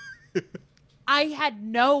 I had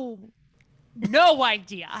no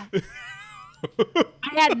idea.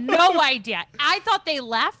 I had no idea. I thought they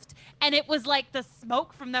left, and it was like the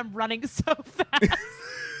smoke from them running so fast.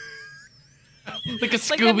 like a Like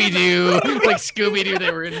Scooby Doo, like Scooby Doo,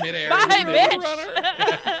 they were in midair. Bye,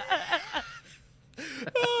 Roadrunner.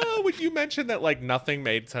 bitch. When you mentioned that like nothing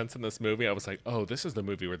made sense in this movie, I was like, oh, this is the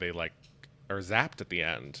movie where they like are zapped at the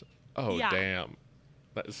end. Oh, Yeah. damn.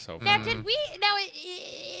 That is so Now, funny. did we? Now,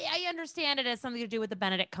 I understand it has something to do with the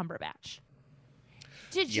Benedict Cumberbatch.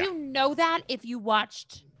 Did Yeah. you know that if you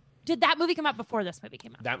watched? Did that movie come out before this movie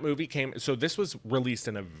came out? That movie so this was released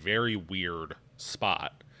in a very weird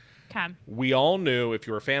spot. Okay. We all knew, if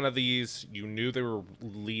you were a fan of these, you knew they were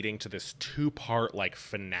leading to this 2-part like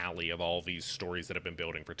finale of all these stories that have been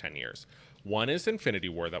building for 10 years. One is Infinity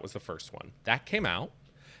War. That was the first one. That came out.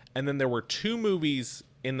 And then there were 2 movies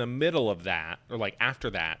in the middle of that, or like after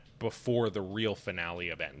that, before the real finale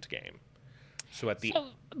of Endgame. So So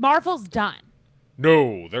Marvel's done.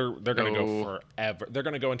 No, they're going to go No. forever. They're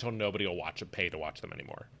going to go until nobody will pay to watch them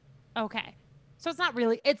anymore. Okay. So it's not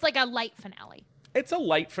really. It's like a light finale. It's a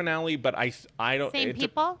light finale, but I don't. Same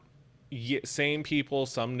people. same people,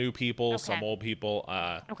 some new people, Okay. some old people.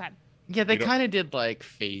 Okay. Yeah, they We don't- kind of did like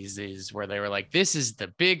phases where they were like, this is the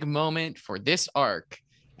big moment for this arc.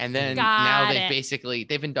 And then now Got it.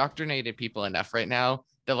 they've indoctrinated people enough right now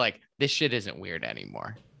that like this shit isn't weird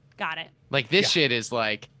anymore. Got it. Like this Yeah. shit is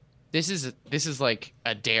like this is like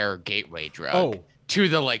a dare gateway drug Oh, to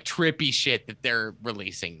the like trippy shit that they're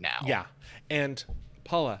releasing now. yeah. And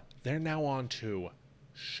Paula, they're now on to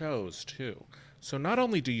shows too. So not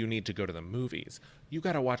only do you need to go to the movies, you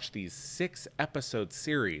got to watch these 6-episode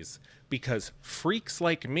series because freaks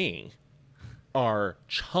like me are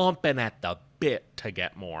chomping at the bit to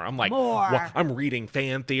get more. I'm like, More. I'm reading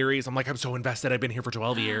fan theories. I'm like, I'm so invested. I've been here for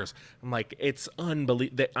 12 years. I'm like, it's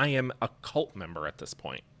unbelievable that I am a cult member at this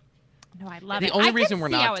point. No, I love The it. only I can reason we're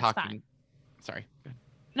see how not it's talking. fun. Sorry.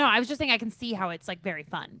 No, I was just saying I can see how it's like very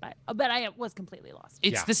fun, but I was completely lost.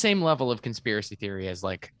 It's Yeah. the same level of conspiracy theory as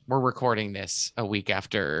like we're recording this a week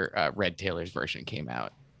after Red Taylor's version came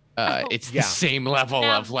out. Oh. It's Yeah. the same level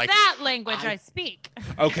Now of like that language I speak.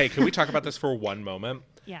 Okay, can we talk about this for one moment?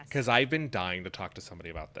 Yes. Because I've been dying to talk to somebody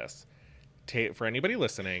about this. For anybody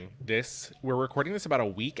listening, we're recording this about a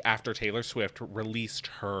week after Taylor Swift released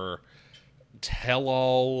her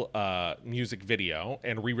tell-all music video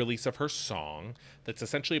and re-release of her song that's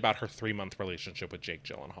essentially about her 3-month relationship with Jake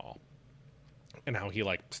Gyllenhaal and how he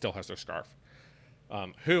like still has their scarf.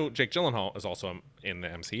 Who Jake Gyllenhaal is also in the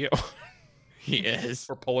MCU. he is.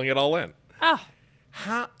 We're pulling it all in. Oh,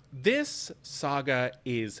 This saga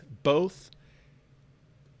is both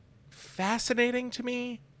fascinating to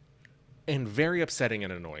me and very upsetting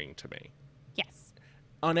and annoying to me. yes.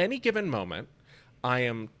 On any given moment, I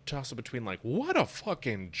am tossed between like, what a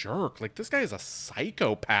fucking jerk. Like, this guy is a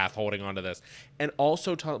psychopath holding on to this. And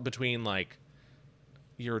also between like,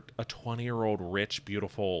 you're a 20-year-old rich,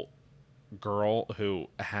 beautiful girl who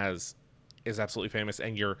is absolutely famous,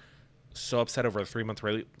 and you're so upset over a 3-month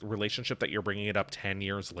relationship that you're bringing it up 10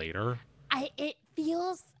 years later. It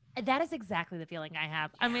feels that is exactly the feeling I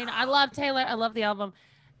have. I mean, I love Taylor. I love the album.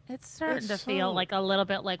 It's starting It's to so- feel like a little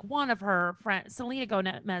bit like one of her friends, Selena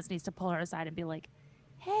Gomez, needs to pull her aside and be like,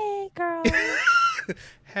 "Hey, girl,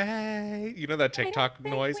 Hey, you know that I don't TikTok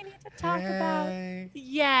think noise? we need to talk about." Hey,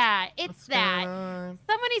 Yeah, it's what's that. going on?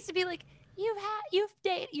 Someone needs to be like,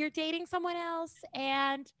 you're dating someone else,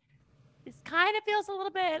 and this kind of feels a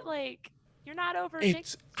little bit like you're not over.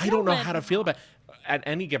 It's I don't know how to feel about. At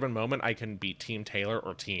any given moment, I can be Team Taylor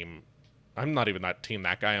or Team. I'm not even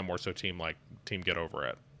that guy. I'm more so Team Get Over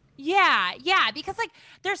It. Yeah, because like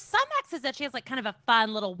there's some exes that she has like kind of a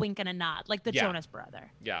fun little wink and a nod, like the Yeah. Jonas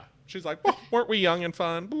brother. Yeah, she's like, well, weren't we young and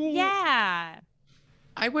fun? Yeah.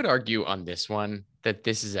 I would argue on this one that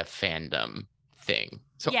this is a fandom thing.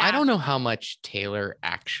 So Yeah. I don't know how much Taylor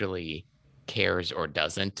actually cares or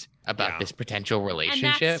doesn't about Yeah. this potential And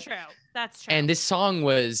relationship. that's true. That's true. And this song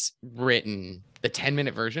was written, the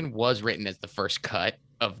 10-minute version was written as the first cut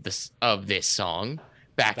of this song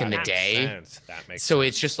back in the That makes day. sense. That makes So sense.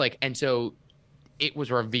 it's just like, and so it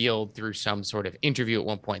was revealed through some sort of interview at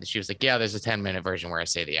one point that she was like, yeah, there's a 10-minute version where I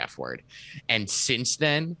say the F word. And since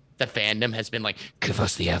then, the fandom has been like, give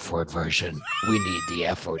us the F word version. We need the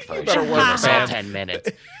F word version. better Give work, us all man. 10 minutes.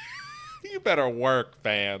 You better work,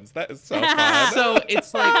 fans. That is so fun. So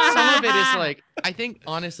it's like, some of it is like, I think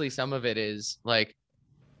honestly, some of it is like,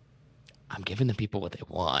 I'm giving the people what they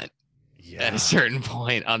want yeah. at a certain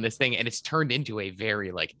point on this thing. And it's turned into a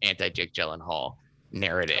very like anti-Jake Gyllenhaal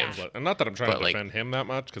narrative. Yeah. And not that I'm trying But, to like, defend him that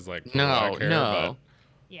much, because like, No, I care, no.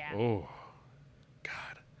 yeah. But, oh,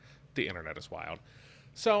 God, the internet is wild.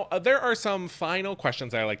 So there are some final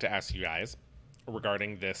questions I like to ask you guys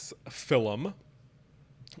regarding this film.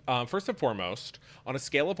 First and foremost, on a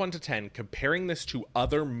scale of 1 to 10, comparing this to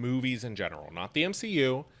other movies in general, not the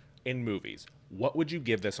MCU, in movies, what would you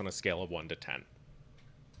give this on a scale of 1 to 10?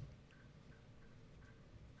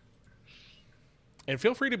 And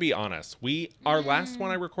feel free to be honest. Our last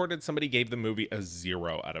one I recorded, somebody gave the movie a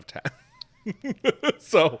 0 out of 10.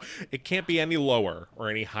 So it can't be any lower or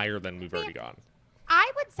any higher than we've already gone. I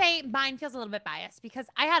would say mine feels a little bit biased because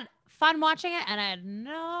I had fun watching it and I had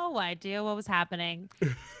no idea what was happening.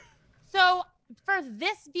 So for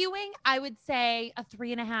this viewing, I would say a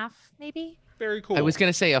 3.5, maybe. Very cool. I was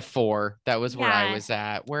gonna say a 4. That was where I Yeah. was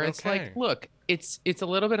at. Where it's Okay. like, look, it's a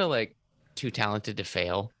little bit of like too talented to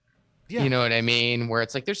fail. Yeah. You know what I mean? Where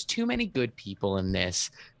it's like there's too many good people in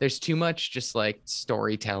this. There's too much just like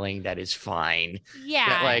storytelling that is fine. Yeah.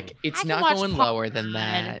 That like it's I can not watch going Paul lower than Rudd.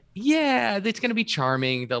 that. Yeah, it's gonna be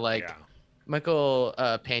charming. The like Yeah. Michael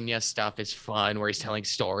Pena stuff is fun where he's telling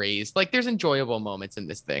stories. Like there's enjoyable moments in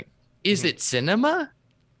this thing. Is Mhm. it cinema?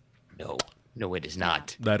 No, it is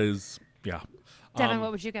not. That is, yeah. Devin,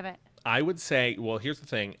 what would you give it? I would say, well, here's the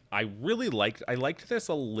thing. I liked this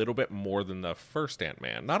a little bit more than the first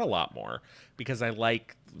Ant-Man. Not a lot more, because I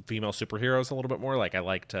like female superheroes a little bit more. Like, I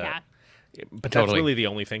like to... Yeah. But that's Totally. really the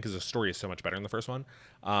only thing, because the story is so much better in the first one.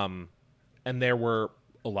 And there were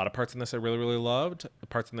a lot of parts in this I really, really loved.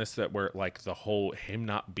 Parts in this that were, like, the whole him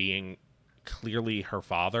not being clearly her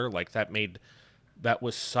father. Like, that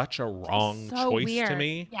was such a wrong So choice weird. to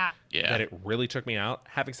me. Yeah. Yeah. That it really took me out.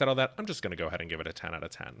 Having said all that, I'm just going to go ahead and give it a 10 out of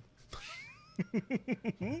 10.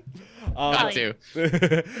 Got to.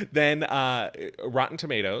 Then Rotten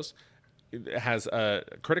Tomatoes has a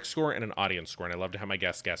critic score and an audience score, and I love to have my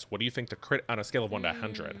guests guess. What do you think on a scale of 1 to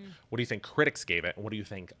 100? What do you think critics gave it, and what do you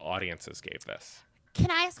think audiences gave this? Can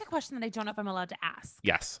I ask a question that I don't know if I'm allowed to ask?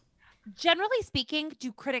 Yes. Generally speaking,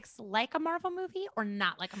 do critics like a Marvel movie or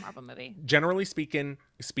not like a Marvel movie? Generally speaking,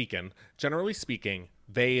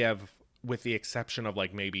 they have, with the exception of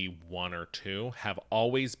like maybe 1 or 2, have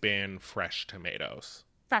always been fresh tomatoes.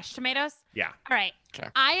 Fresh tomatoes? Yeah. All right. Okay.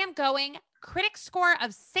 I am going critic score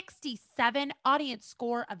of 67, audience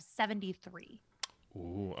score of 73.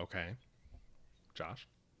 Ooh, okay. Josh?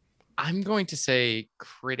 I'm going to say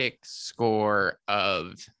critic score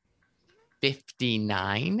of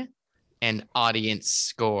 59 and audience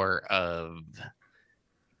score of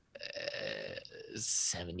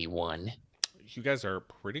 71. You guys are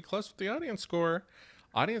pretty close with the audience score.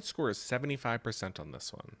 Audience score is 75% on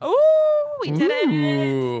this one. Oh, we did it.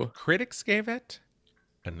 Ooh. Critics gave it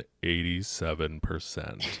an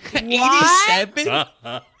 87%. 87?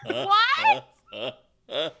 What?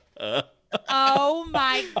 Oh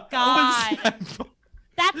my God.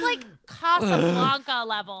 That's like Casablanca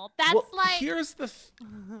level. That's Well, like. here's the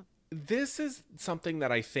this is something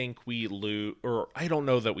that I think we lose, or I don't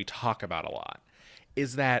know that we talk about a lot,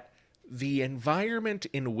 is that the environment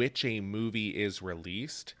in which a movie is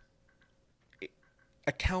released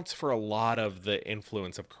accounts for a lot of the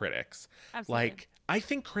influence of critics. Absolutely. Like, I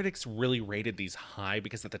think critics really rated these high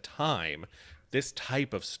because at the time, this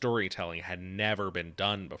type of storytelling had never been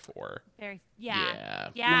done before. Yeah.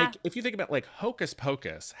 Like, if you think about, like, Hocus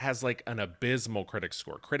Pocus has, like, an abysmal critic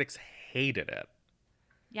score. Critics hated it.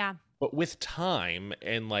 Yeah. But with time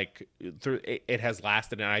and, like, it has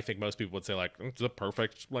lasted, and I think most people would say, like, it's a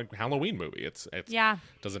perfect, like, Halloween movie. It's Yeah.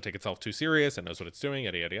 doesn't take itself too serious and knows what it's doing,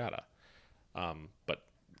 yada, yada, yada. But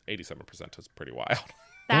 87% is pretty wild.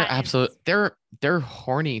 They're That is absolute. They're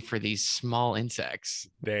horny for these small insects.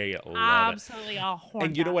 They love it. absolutely all horned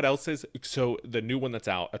And you know up. what else is? So the new one that's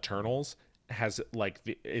out, Eternals, has like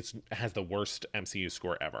has the worst MCU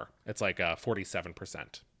score ever. It's like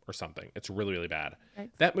 47% or something. It's really, really bad. Right.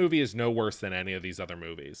 That movie is no worse than any of these other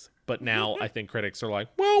movies. But now I think critics are like,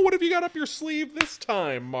 well, what have you got up your sleeve this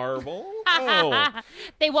time, Marvel? Oh,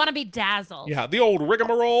 They want to be dazzled. yeah, the old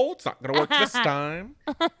rigmarole. It's not going to work this time.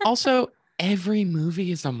 Also, every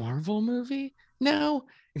movie is a Marvel movie now.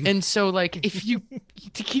 And so, like, if you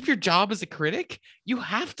to keep your job as a critic, you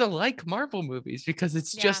have to like Marvel movies because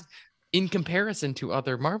it's Yeah. just in comparison to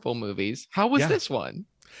other Marvel movies. How was Yeah. this one?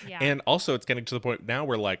 Yeah. And also, it's getting to the point now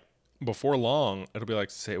where, like, before long, it'll be like,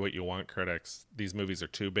 say what you want, critics. These movies are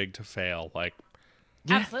too big to fail. Like,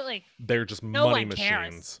 Absolutely. they're just No money one cares.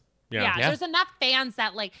 machines. Yeah. Yeah. There's enough fans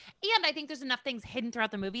that like, and I think there's enough things hidden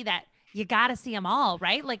throughout the movie that you got to see them all,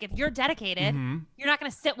 right? Like if you're dedicated, Mhm. you're not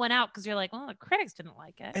going to sit one out because you're like, well, the critics didn't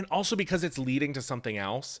like it. And also because it's leading to something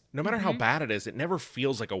else, no matter how Mhm. bad it is, it never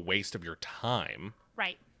feels like a waste of your time.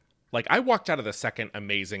 Right. Like, I walked out of the second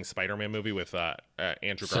amazing Spider-Man movie with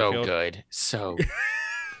Andrew So Garfield. good. So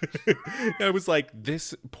I was like,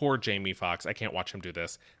 this poor Jamie Foxx, I can't watch him do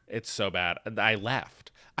this. It's so bad. And I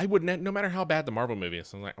left. I would no matter how bad the Marvel movie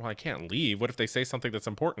is. I'm like, well, I can't leave. What if they say something that's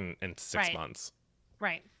important in 6 Right. months?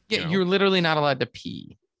 Right. yeah, You know? you're literally not allowed to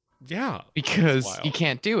pee Yeah. because wild. you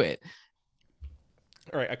can't do it.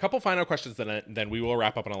 All right, a couple final questions, then we will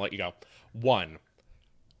wrap up and I'll let you go. One,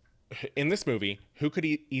 in this movie, who could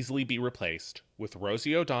easily be replaced with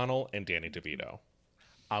Rosie O'Donnell and Danny DeVito?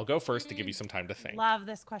 I'll go first to give you some time to think. Love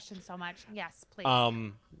this question so much. Yes, please.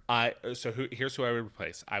 Here's who I would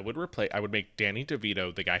replace. I would make Danny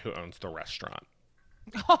DeVito the guy who owns the restaurant.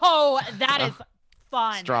 Oh, that is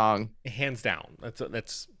fun. Strong. Hands down.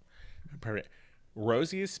 That's perfect.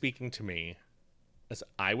 Rosie is speaking to me as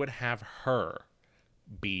I would have her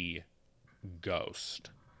be Ghost.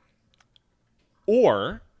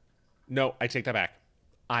 Or, no, I take that back.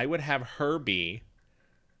 I would have her be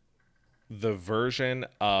the version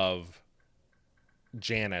of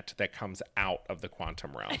Janet that comes out of the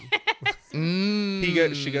quantum realm.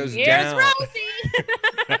 She goes Here's down. Rosie.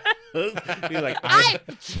 He's like, I've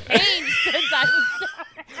changed since I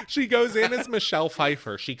was She goes in as Michelle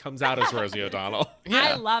Pfeiffer. She comes out as Rosie O'Donnell.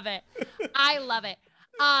 I love it. I love it.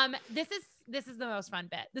 This is the most fun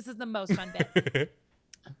bit. This is the most fun bit.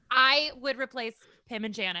 I would replace Pim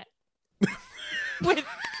and Janet with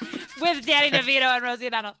Danny DeVito and Rosie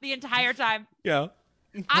O'Donnell the entire time. Yeah.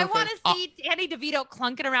 I want to see Danny DeVito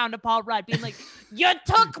clunking around to Paul Rudd, being like, "You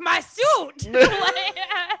took my suit."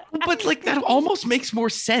 But like that almost makes more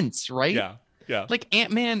sense, right? Yeah. Yeah. Like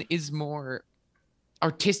Ant-Man is more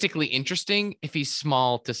artistically interesting if he's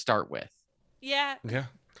small to start with. Yeah. Yeah.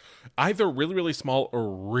 Either really, really small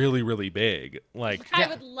or really, really big. Like, I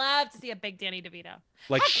would love to see a big Danny DeVito.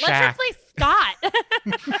 like Heck, Shaq. let's replace Scott.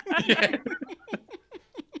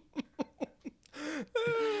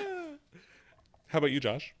 How about you,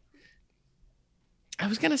 Josh? I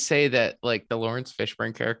was gonna say that like the Lawrence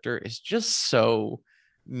Fishburne character is just so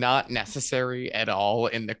not necessary at all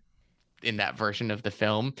in that version of the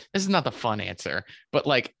film. This is not the fun answer, but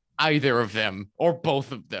like either of them or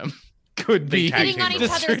both of them could be tag Sitting on each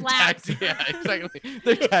other's laps. Yeah, exactly.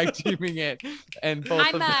 They're tag teaming it, and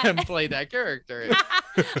both of them play that character.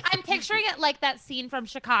 I'm picturing it like that scene from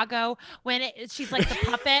Chicago when she's like the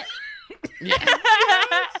puppet. Yeah,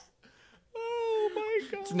 Oh my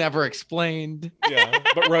God. it's never explained. Yeah.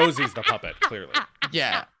 But Rosie's the puppet, clearly.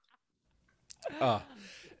 Yeah,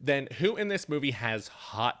 Then who in this movie has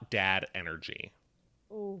hot dad energy?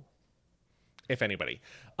 Ooh. If anybody.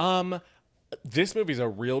 This movie's a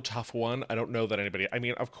real tough one. I don't know that anybody. I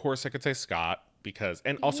mean, of course I could say Scott because,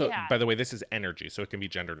 and also, Yeah. by the way, this is energy, so it can be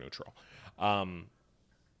gender neutral. I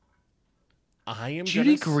am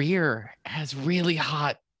Judy gonna Greer has really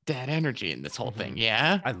hot dad energy in this whole thing.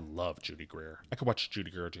 Yeah, I love Judy Greer. I could watch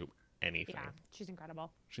Judy Greer do anything. Yeah, she's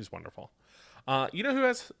incredible. She's wonderful. You know who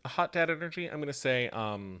has hot dad energy? I'm gonna say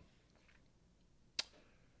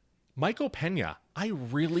Michael Pena. I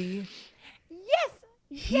really. Yes.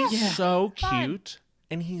 He's so fun. cute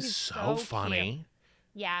and he's so funny.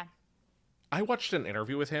 Yeah. I watched an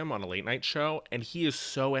interview with him on a late night show, and he is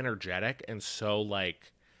so energetic and so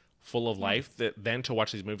like full of life that then to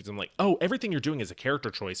watch these movies, I'm like, oh, everything you're doing is a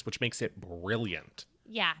character choice, which makes it brilliant.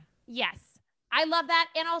 Yeah. Yes. I love that.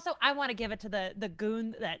 And also I want to give it to the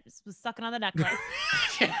goon that was sucking on the necklace.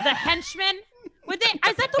 The henchman. Is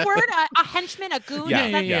that the word? A henchman, a goon? Yeah,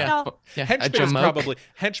 Is that, yeah. no? yeah.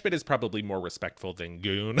 Henchman is probably more respectful than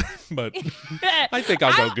goon, but I think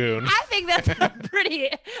I'll go goon. I think that's a pretty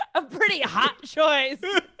hot choice.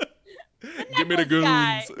 Give me the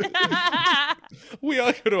Guy. goons. We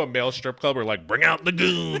all go to a male strip club. We're like, bring out the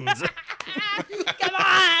goons. Come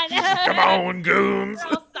on. Come on, goons.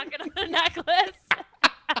 We're all sucking on the necklace.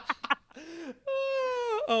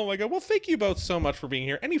 Oh my God. Well, thank you both so much for being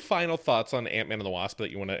here. Any final thoughts on Ant-Man and the Wasp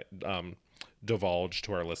that you want to divulge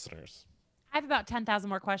to our listeners? I have about 10,000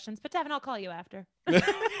 more questions, but Devin, I'll call you after.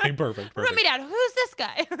 Perfect. Run me down. Who's this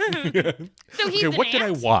guy? So he's Okay, an what did I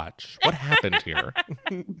ant? watch? What happened here?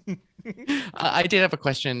 I did have a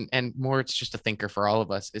question, and more it's just a thinker for all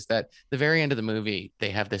of us, is that the very end of the movie, they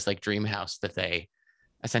have this like dream house that they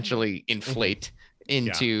essentially inflate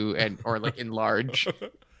into or like enlarge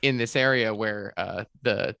in this area where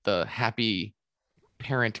the happy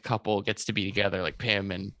parent couple gets to be together, like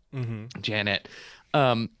Pim and Janet.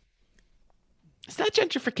 Is that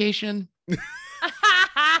gentrification?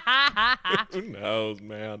 Who knows,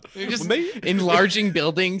 man? They're just When they- enlarging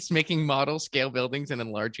buildings, making model scale buildings and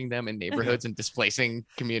enlarging them in neighborhoods and displacing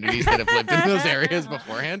communities that have lived in those areas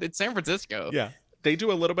beforehand. It's San Francisco. Yeah, they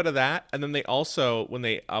do a little bit of that, and then they also when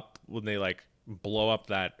they like blow up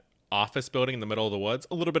that office building in the middle of the woods,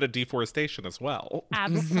 a little bit of deforestation as well.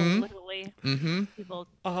 Absolutely. Mm-hmm. People.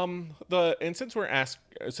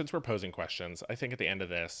 Since we're posing questions, I think at the end of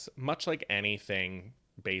this, much like anything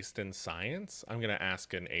based in science, I'm going to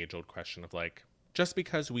ask an age-old question of like, just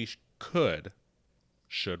because we could,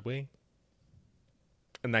 should we?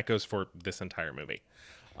 And that goes for this entire movie.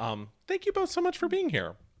 Thank you both so much for being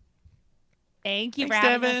here. Thank you Thanks, for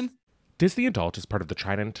having Devin. us. Disney Adult is part of the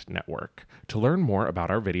Trident Network. To learn more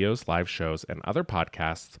about our videos, live shows, and other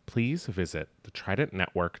podcasts, please visit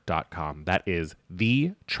thetridentnetwork.com. That is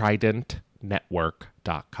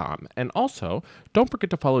thetridentnetwork.com. And also, don't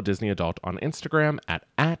forget to follow Disney Adult on Instagram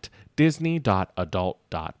at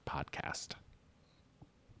disney.adult.podcast.